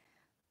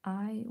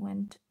 I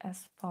went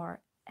as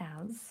far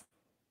as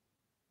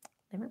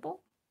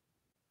Liverpool.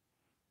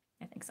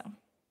 I think so.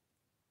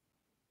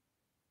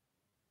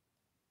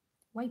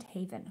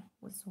 Whitehaven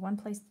was one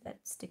place that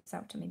sticks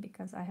out to me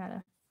because I had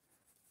a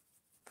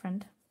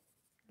friend,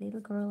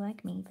 little girl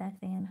like me back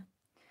then,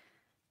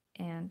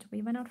 and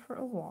we went out for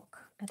a walk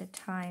at a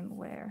time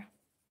where,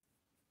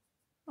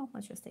 well,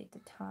 let's just say the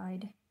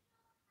tide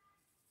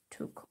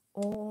took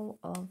all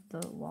of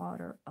the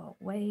water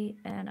away,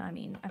 and I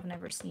mean, I've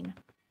never seen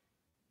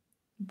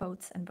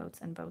boats and boats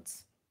and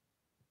boats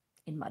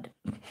in mud.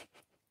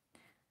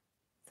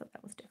 So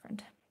that was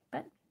different,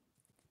 but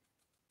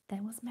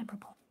that was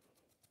memorable.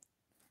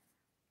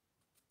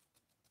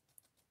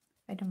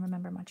 I don't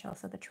remember much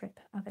else of the trip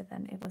other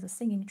than it was a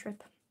singing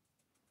trip.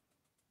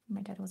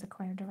 My dad was a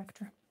choir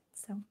director,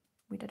 so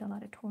we did a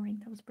lot of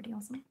touring. That was pretty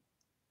awesome.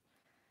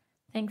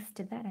 Thanks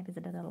to that, I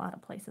visited a lot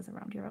of places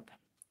around Europe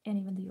and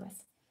even the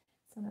US,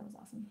 so that was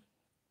awesome.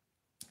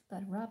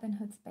 But Robin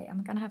Hood's Bay,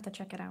 I'm gonna have to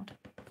check it out.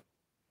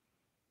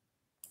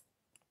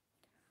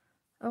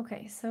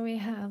 Okay, so we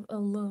have a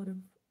lot of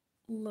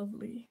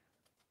lovely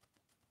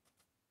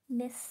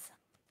ness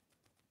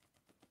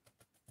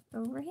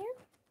over here.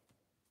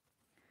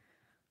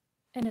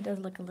 And it does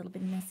look a little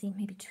bit messy,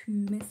 maybe too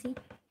messy,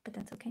 but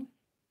that's okay.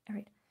 All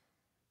right,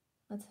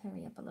 let's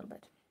hurry up a little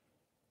bit.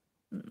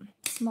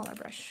 Smaller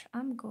brush.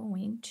 I'm going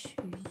going to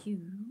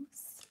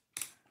use,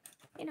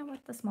 you know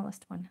what, the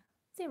smallest one,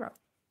 0.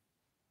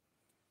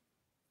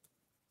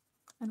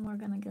 And we're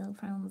gonna go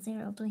from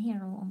 0 to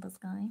hero on this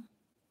guy.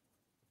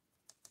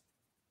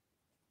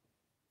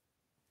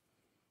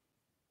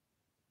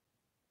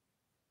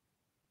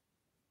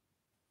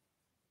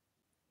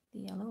 The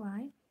yellow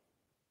eye.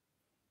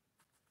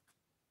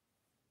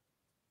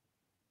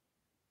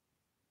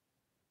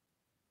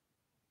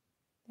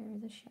 There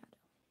is a shadow.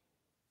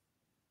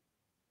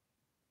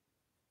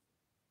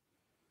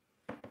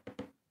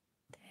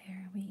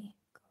 There we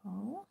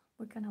go.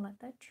 We're gonna let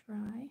that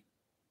dry.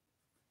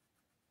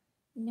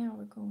 Now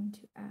we're going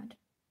to add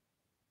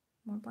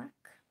more black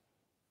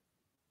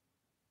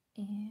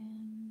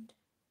and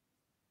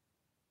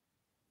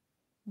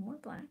more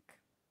black.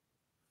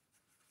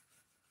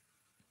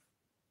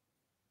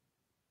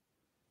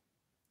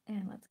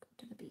 And let's go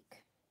to the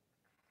beak.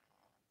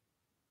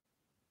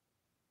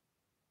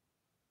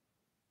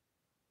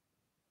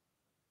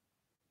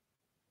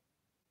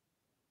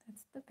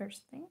 That's the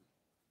first thing.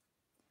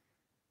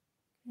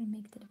 I'm gonna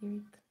make that very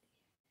clear.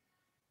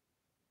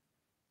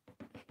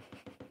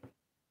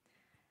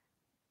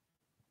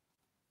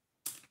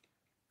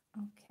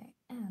 Okay,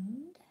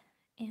 and.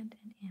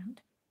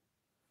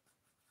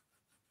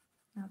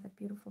 Now the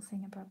beautiful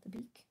thing about the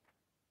beak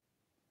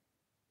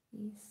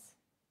is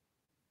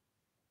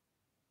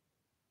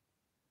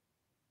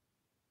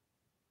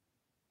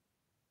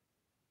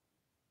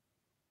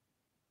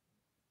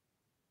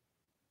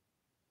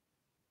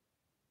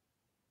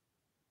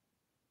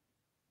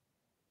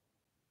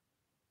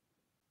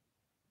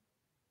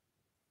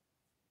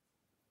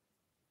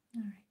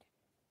all right.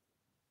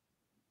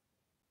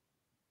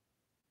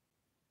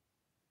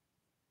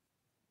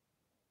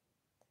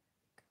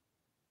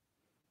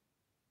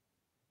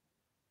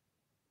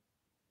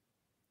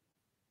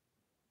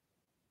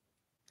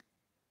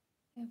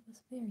 It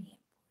was very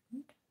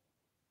important.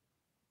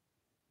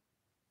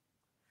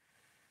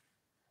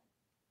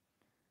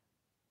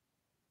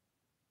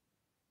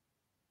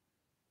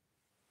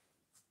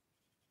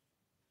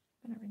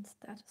 I'm gonna rinse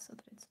that so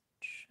that it's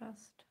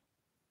just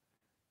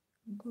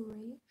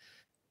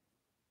grayish.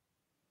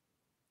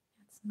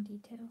 Add some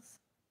details.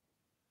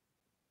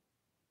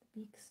 The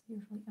beaks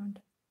usually aren't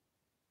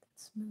that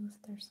smooth.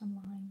 There's some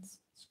lines,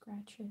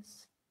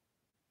 scratches,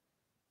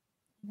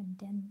 even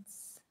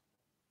dents.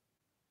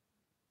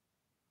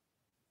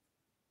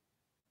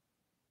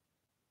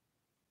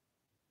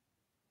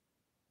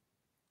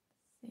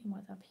 Same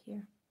with up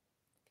here.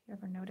 If you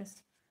ever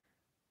notice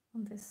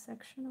on this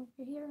section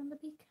over here on the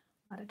beak,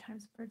 a lot of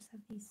times birds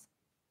have these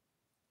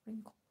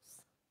wrinkles.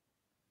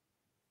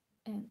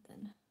 And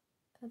then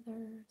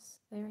feathers,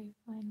 very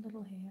fine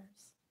little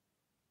hairs.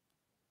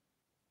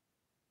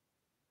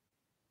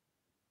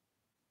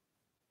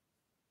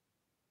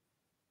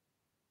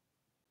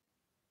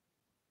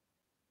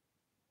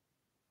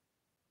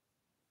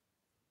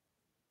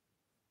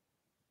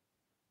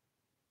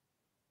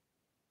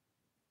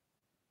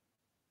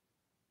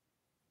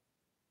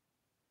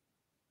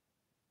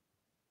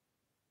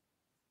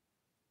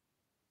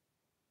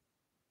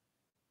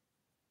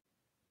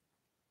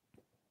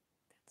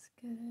 That's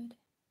good.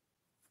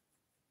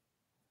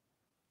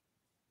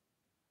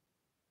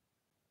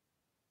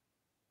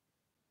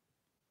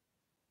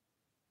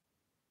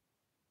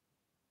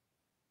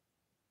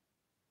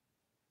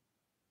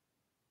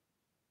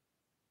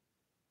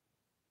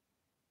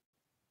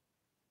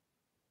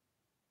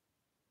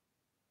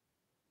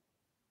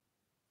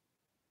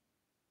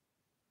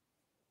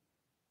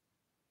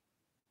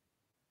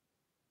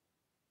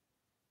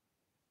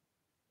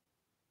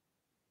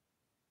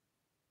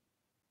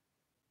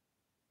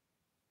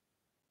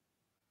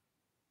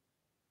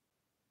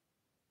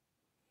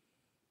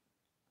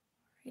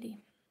 Alrighty.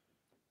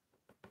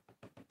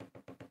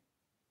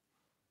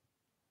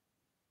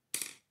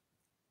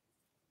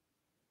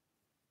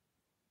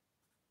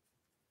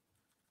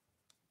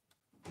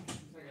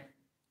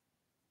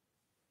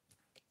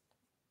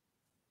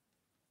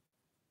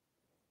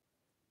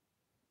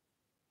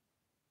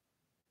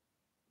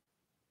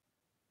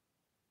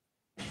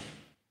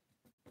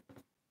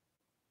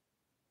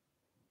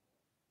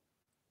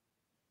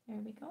 There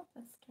we go.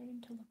 That's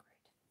starting to look right.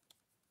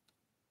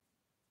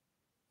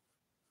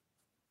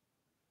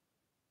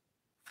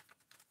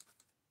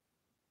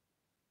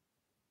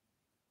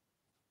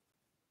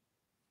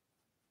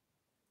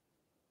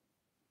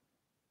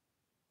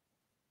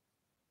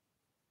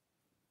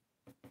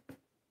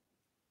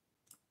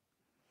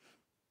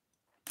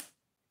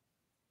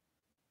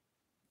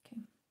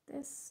 Okay,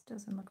 this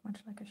doesn't look much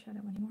like a shadow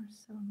anymore,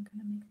 so I'm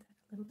gonna make that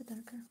a little bit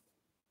darker.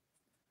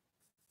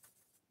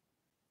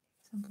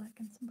 Some black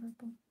and some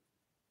purple.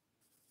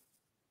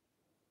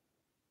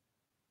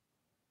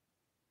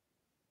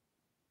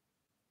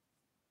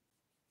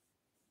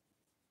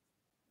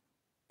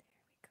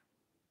 There we go.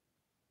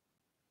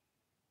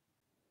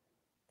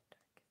 The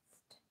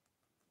darkest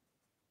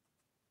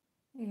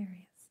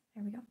areas.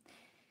 There we go.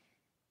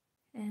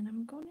 And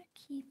I'm going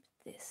to keep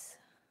this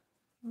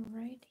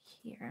right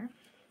here.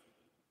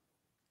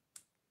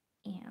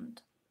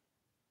 And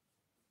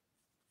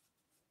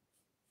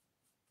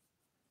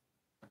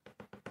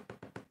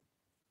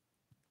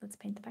let's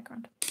paint the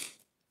background.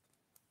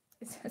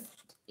 This has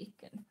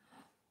taken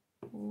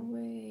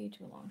way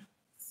too long,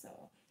 so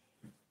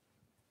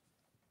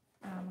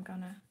I'm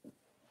gonna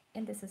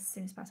end this as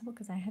soon as possible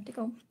because I have to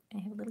go. I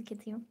have little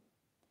kids here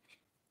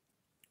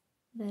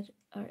that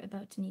are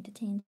about to need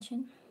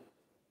attention.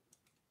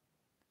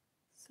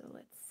 So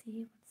let's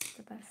see what's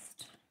the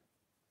best.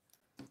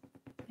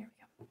 There we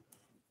go.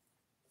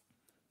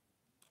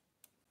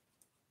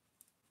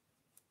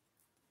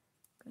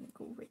 I'm gonna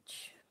go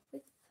rich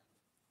with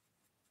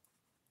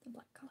the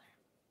black color.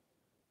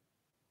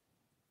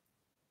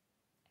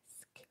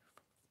 As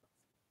careful as possible.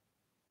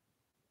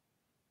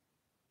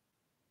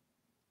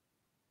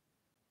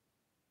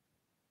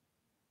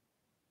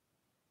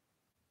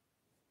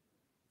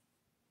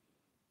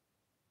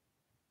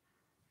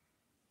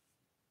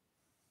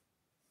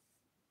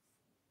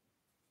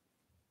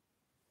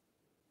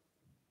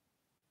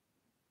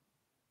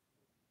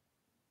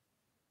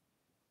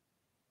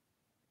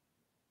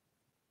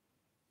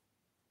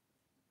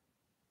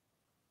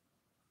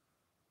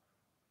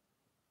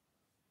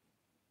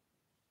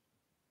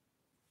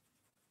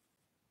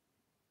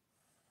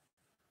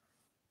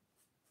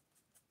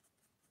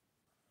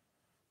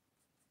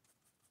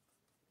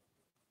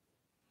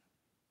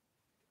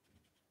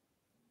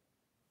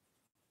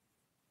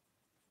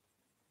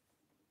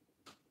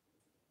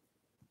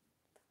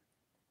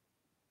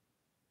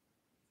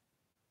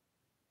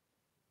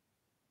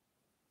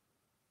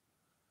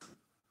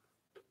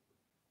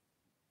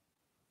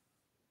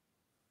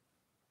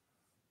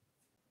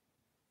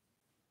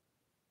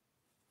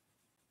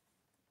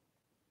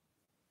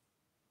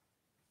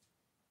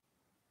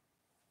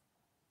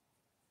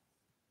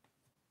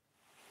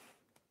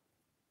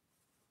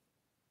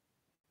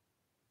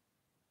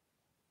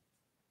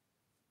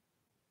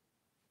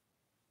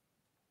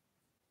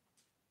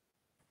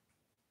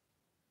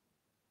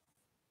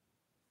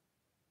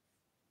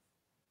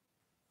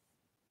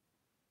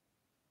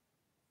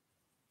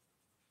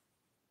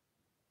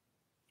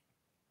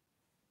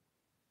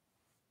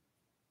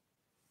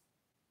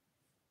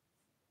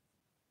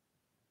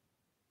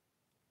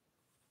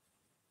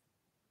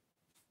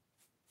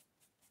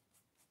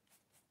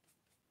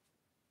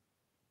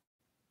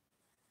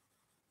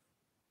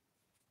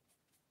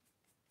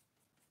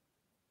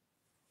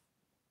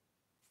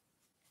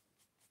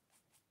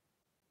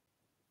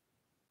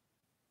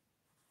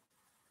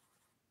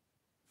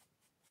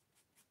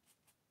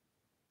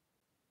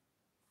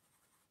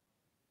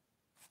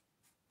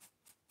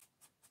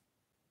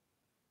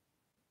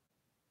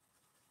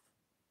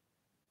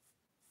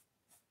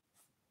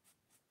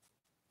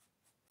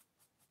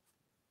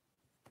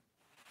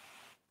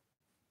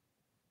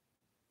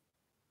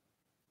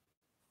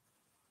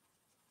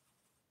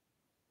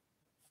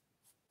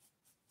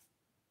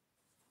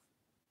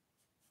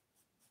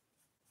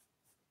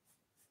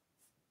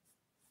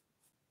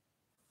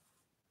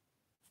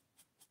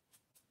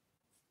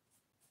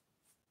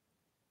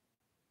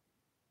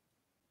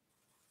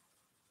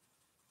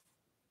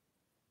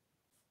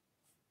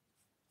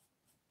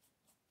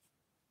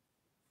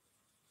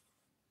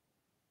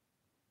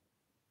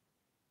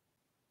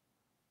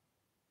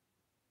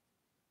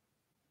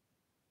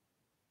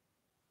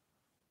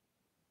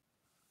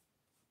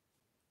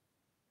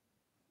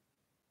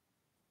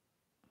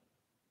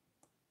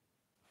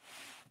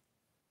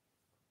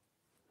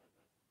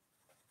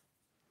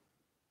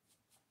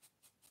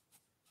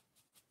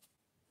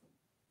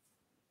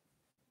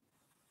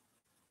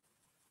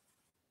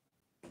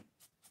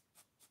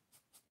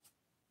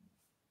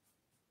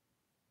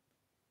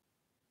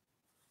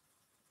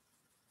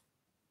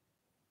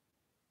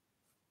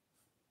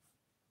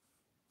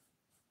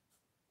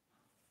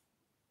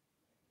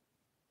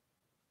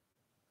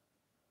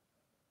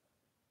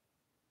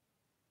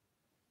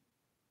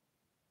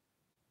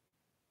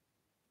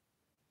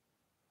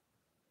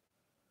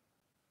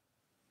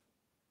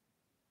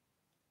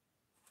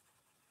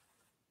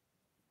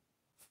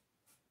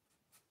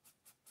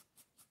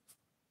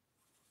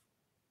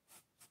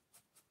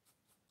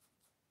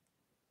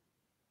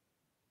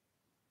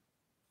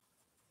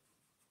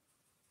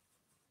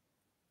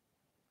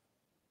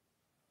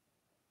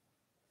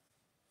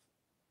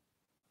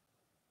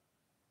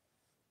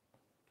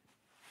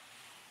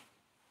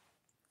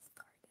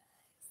 Sorry, guys.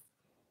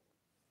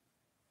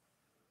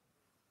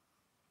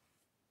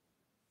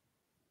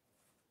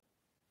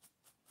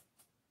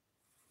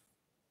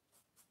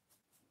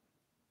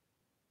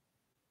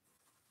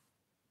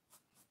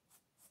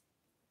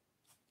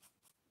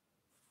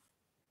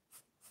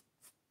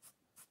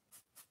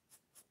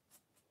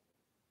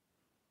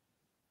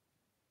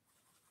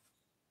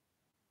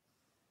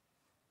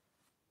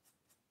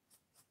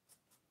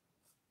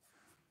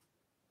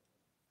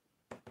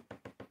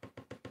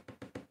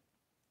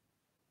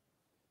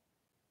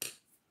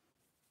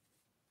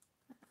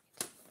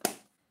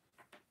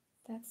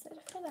 That's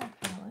it for that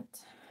palette.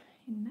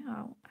 And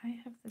now I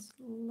have this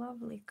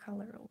lovely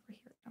color over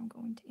here I'm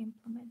going to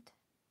implement.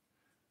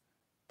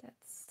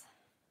 That's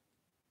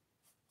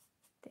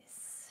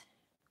this.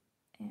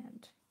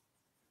 And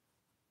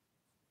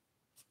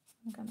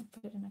I'm gonna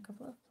put it in a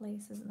couple of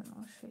places and then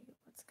I'll show you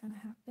what's what's gonna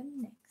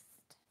happen next.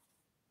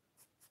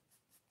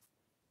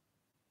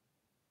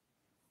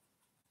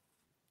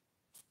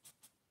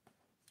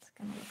 It's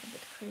gonna look a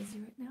bit crazy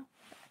right now,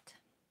 but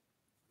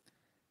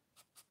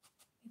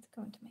it's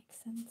going to make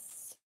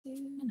sense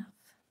soon enough.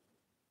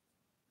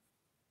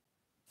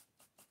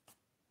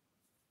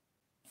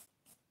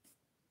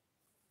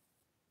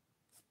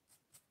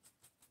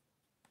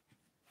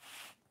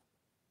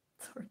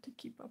 It's hard to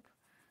keep up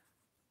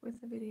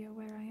with the video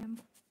where I am.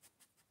 Because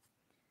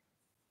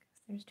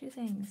there's two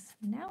things.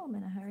 Now I'm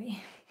in a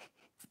hurry.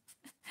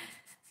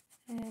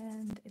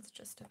 And it's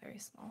just a very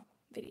small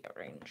video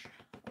range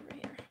over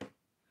here.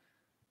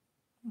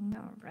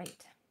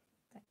 Alright,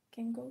 that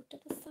can go to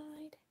the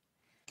side.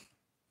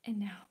 And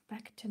now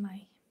back to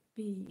my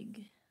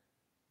big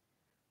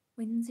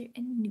Winsor &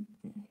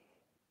 Newton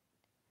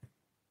big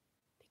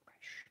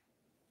brush.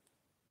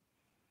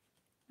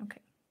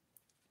 Okay,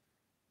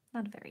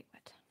 not very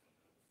wet.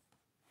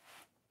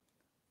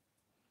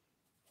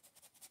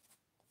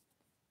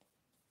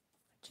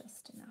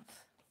 Just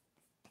enough.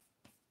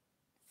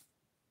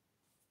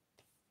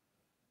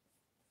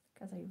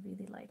 Because I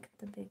really like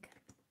the big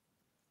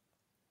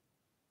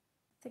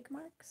thick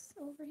marks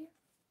over here.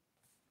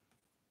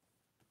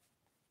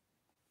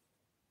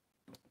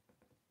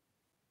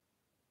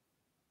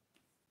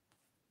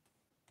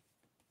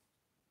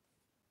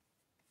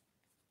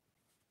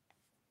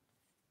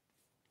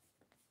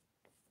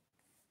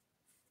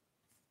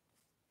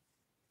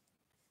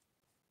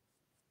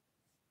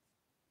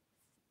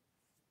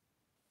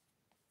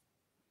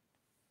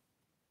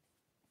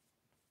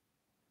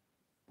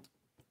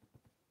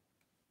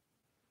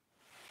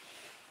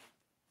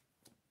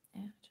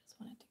 Yeah, I just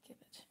wanted to give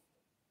it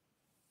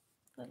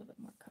a little bit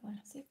more color.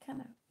 So it kind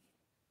of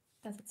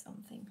does its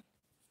own thing.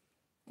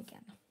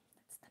 Again,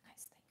 that's the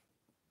nice thing.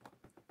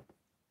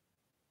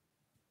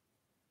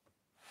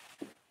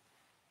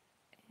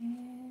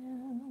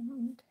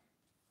 And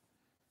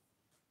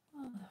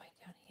all the way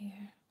down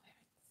here where it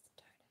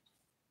started.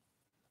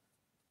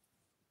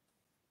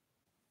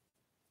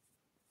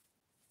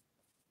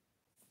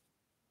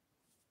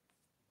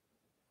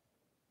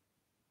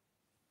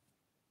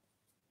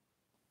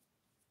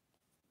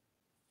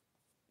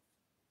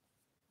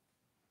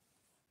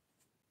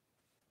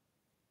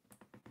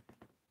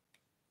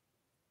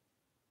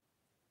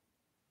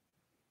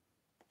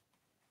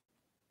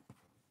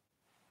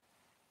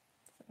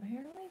 So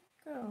here we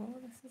go.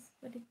 This is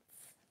what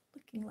it's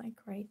looking like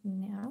right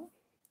now.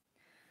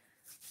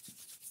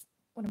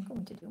 What I'm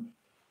going to do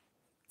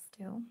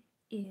still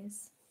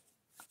is,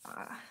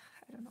 I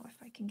don't know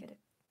if I can get it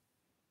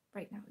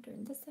right now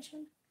during this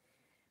session,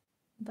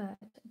 but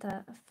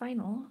the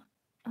final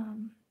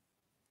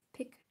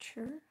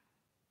picture,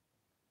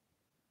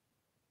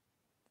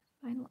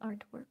 final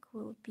artwork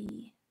will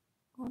be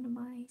on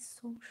my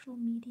social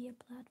media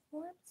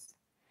platforms.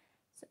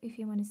 So if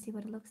you want to see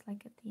what it looks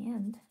like at the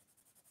end,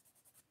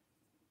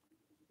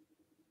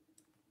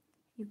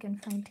 you can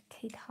find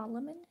Kate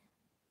Holloman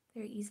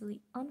very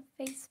easily on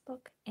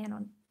Facebook and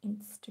on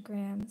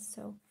Instagram.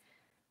 So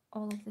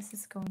all of this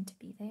is going to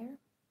be there.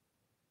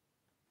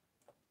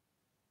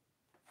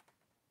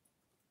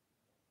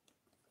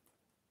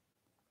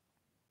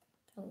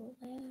 The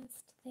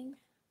last thing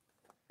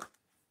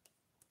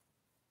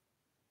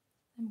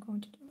I'm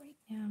going to do right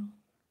now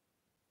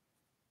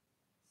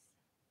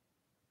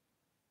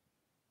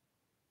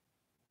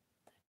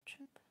is touch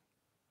up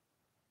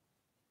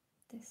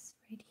this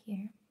right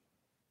here.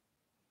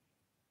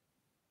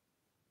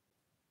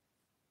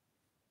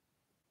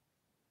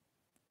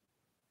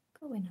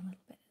 Go in a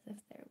little bit as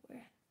if there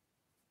were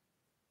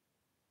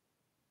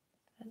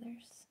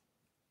feathers.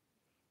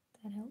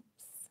 That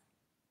helps.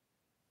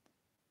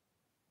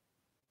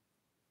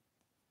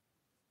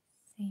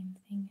 Same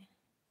thing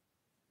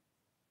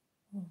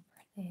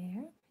over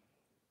there.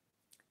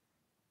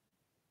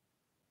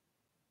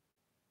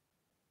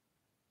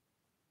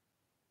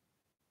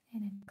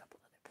 And in a couple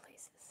other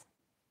places.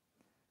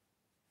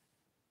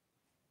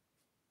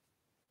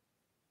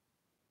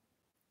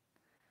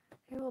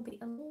 There will be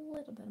a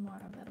little bit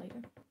more of that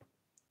later.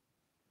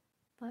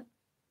 But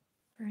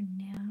for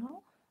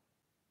now,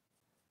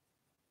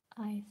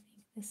 I think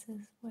this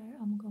is where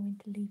I'm going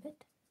to leave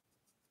it.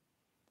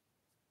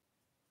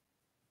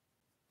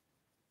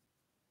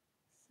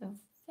 So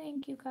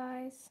thank you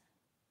guys.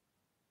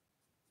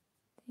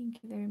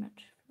 Thank you very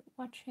much for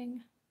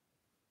watching.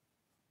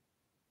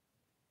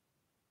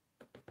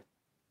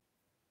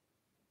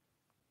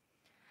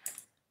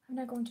 I'm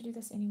not going to do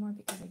this anymore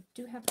because I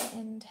do have to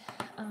end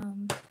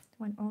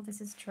when all this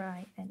is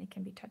dry and it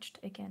can be touched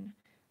again.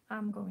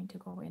 I'm going to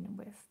go in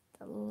with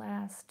the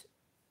last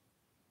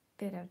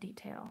bit of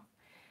detail,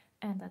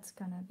 and that's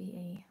gonna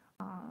be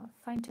a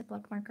fine tip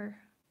block marker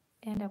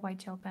and a white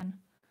gel pen,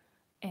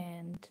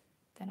 and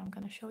then I'm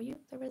gonna show you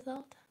the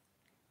result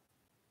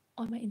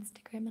on my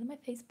Instagram and my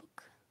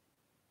Facebook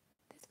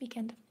this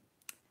weekend.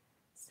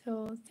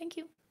 So thank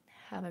you,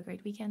 have a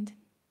great weekend,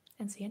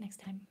 and see you next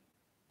time.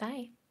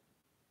 Bye.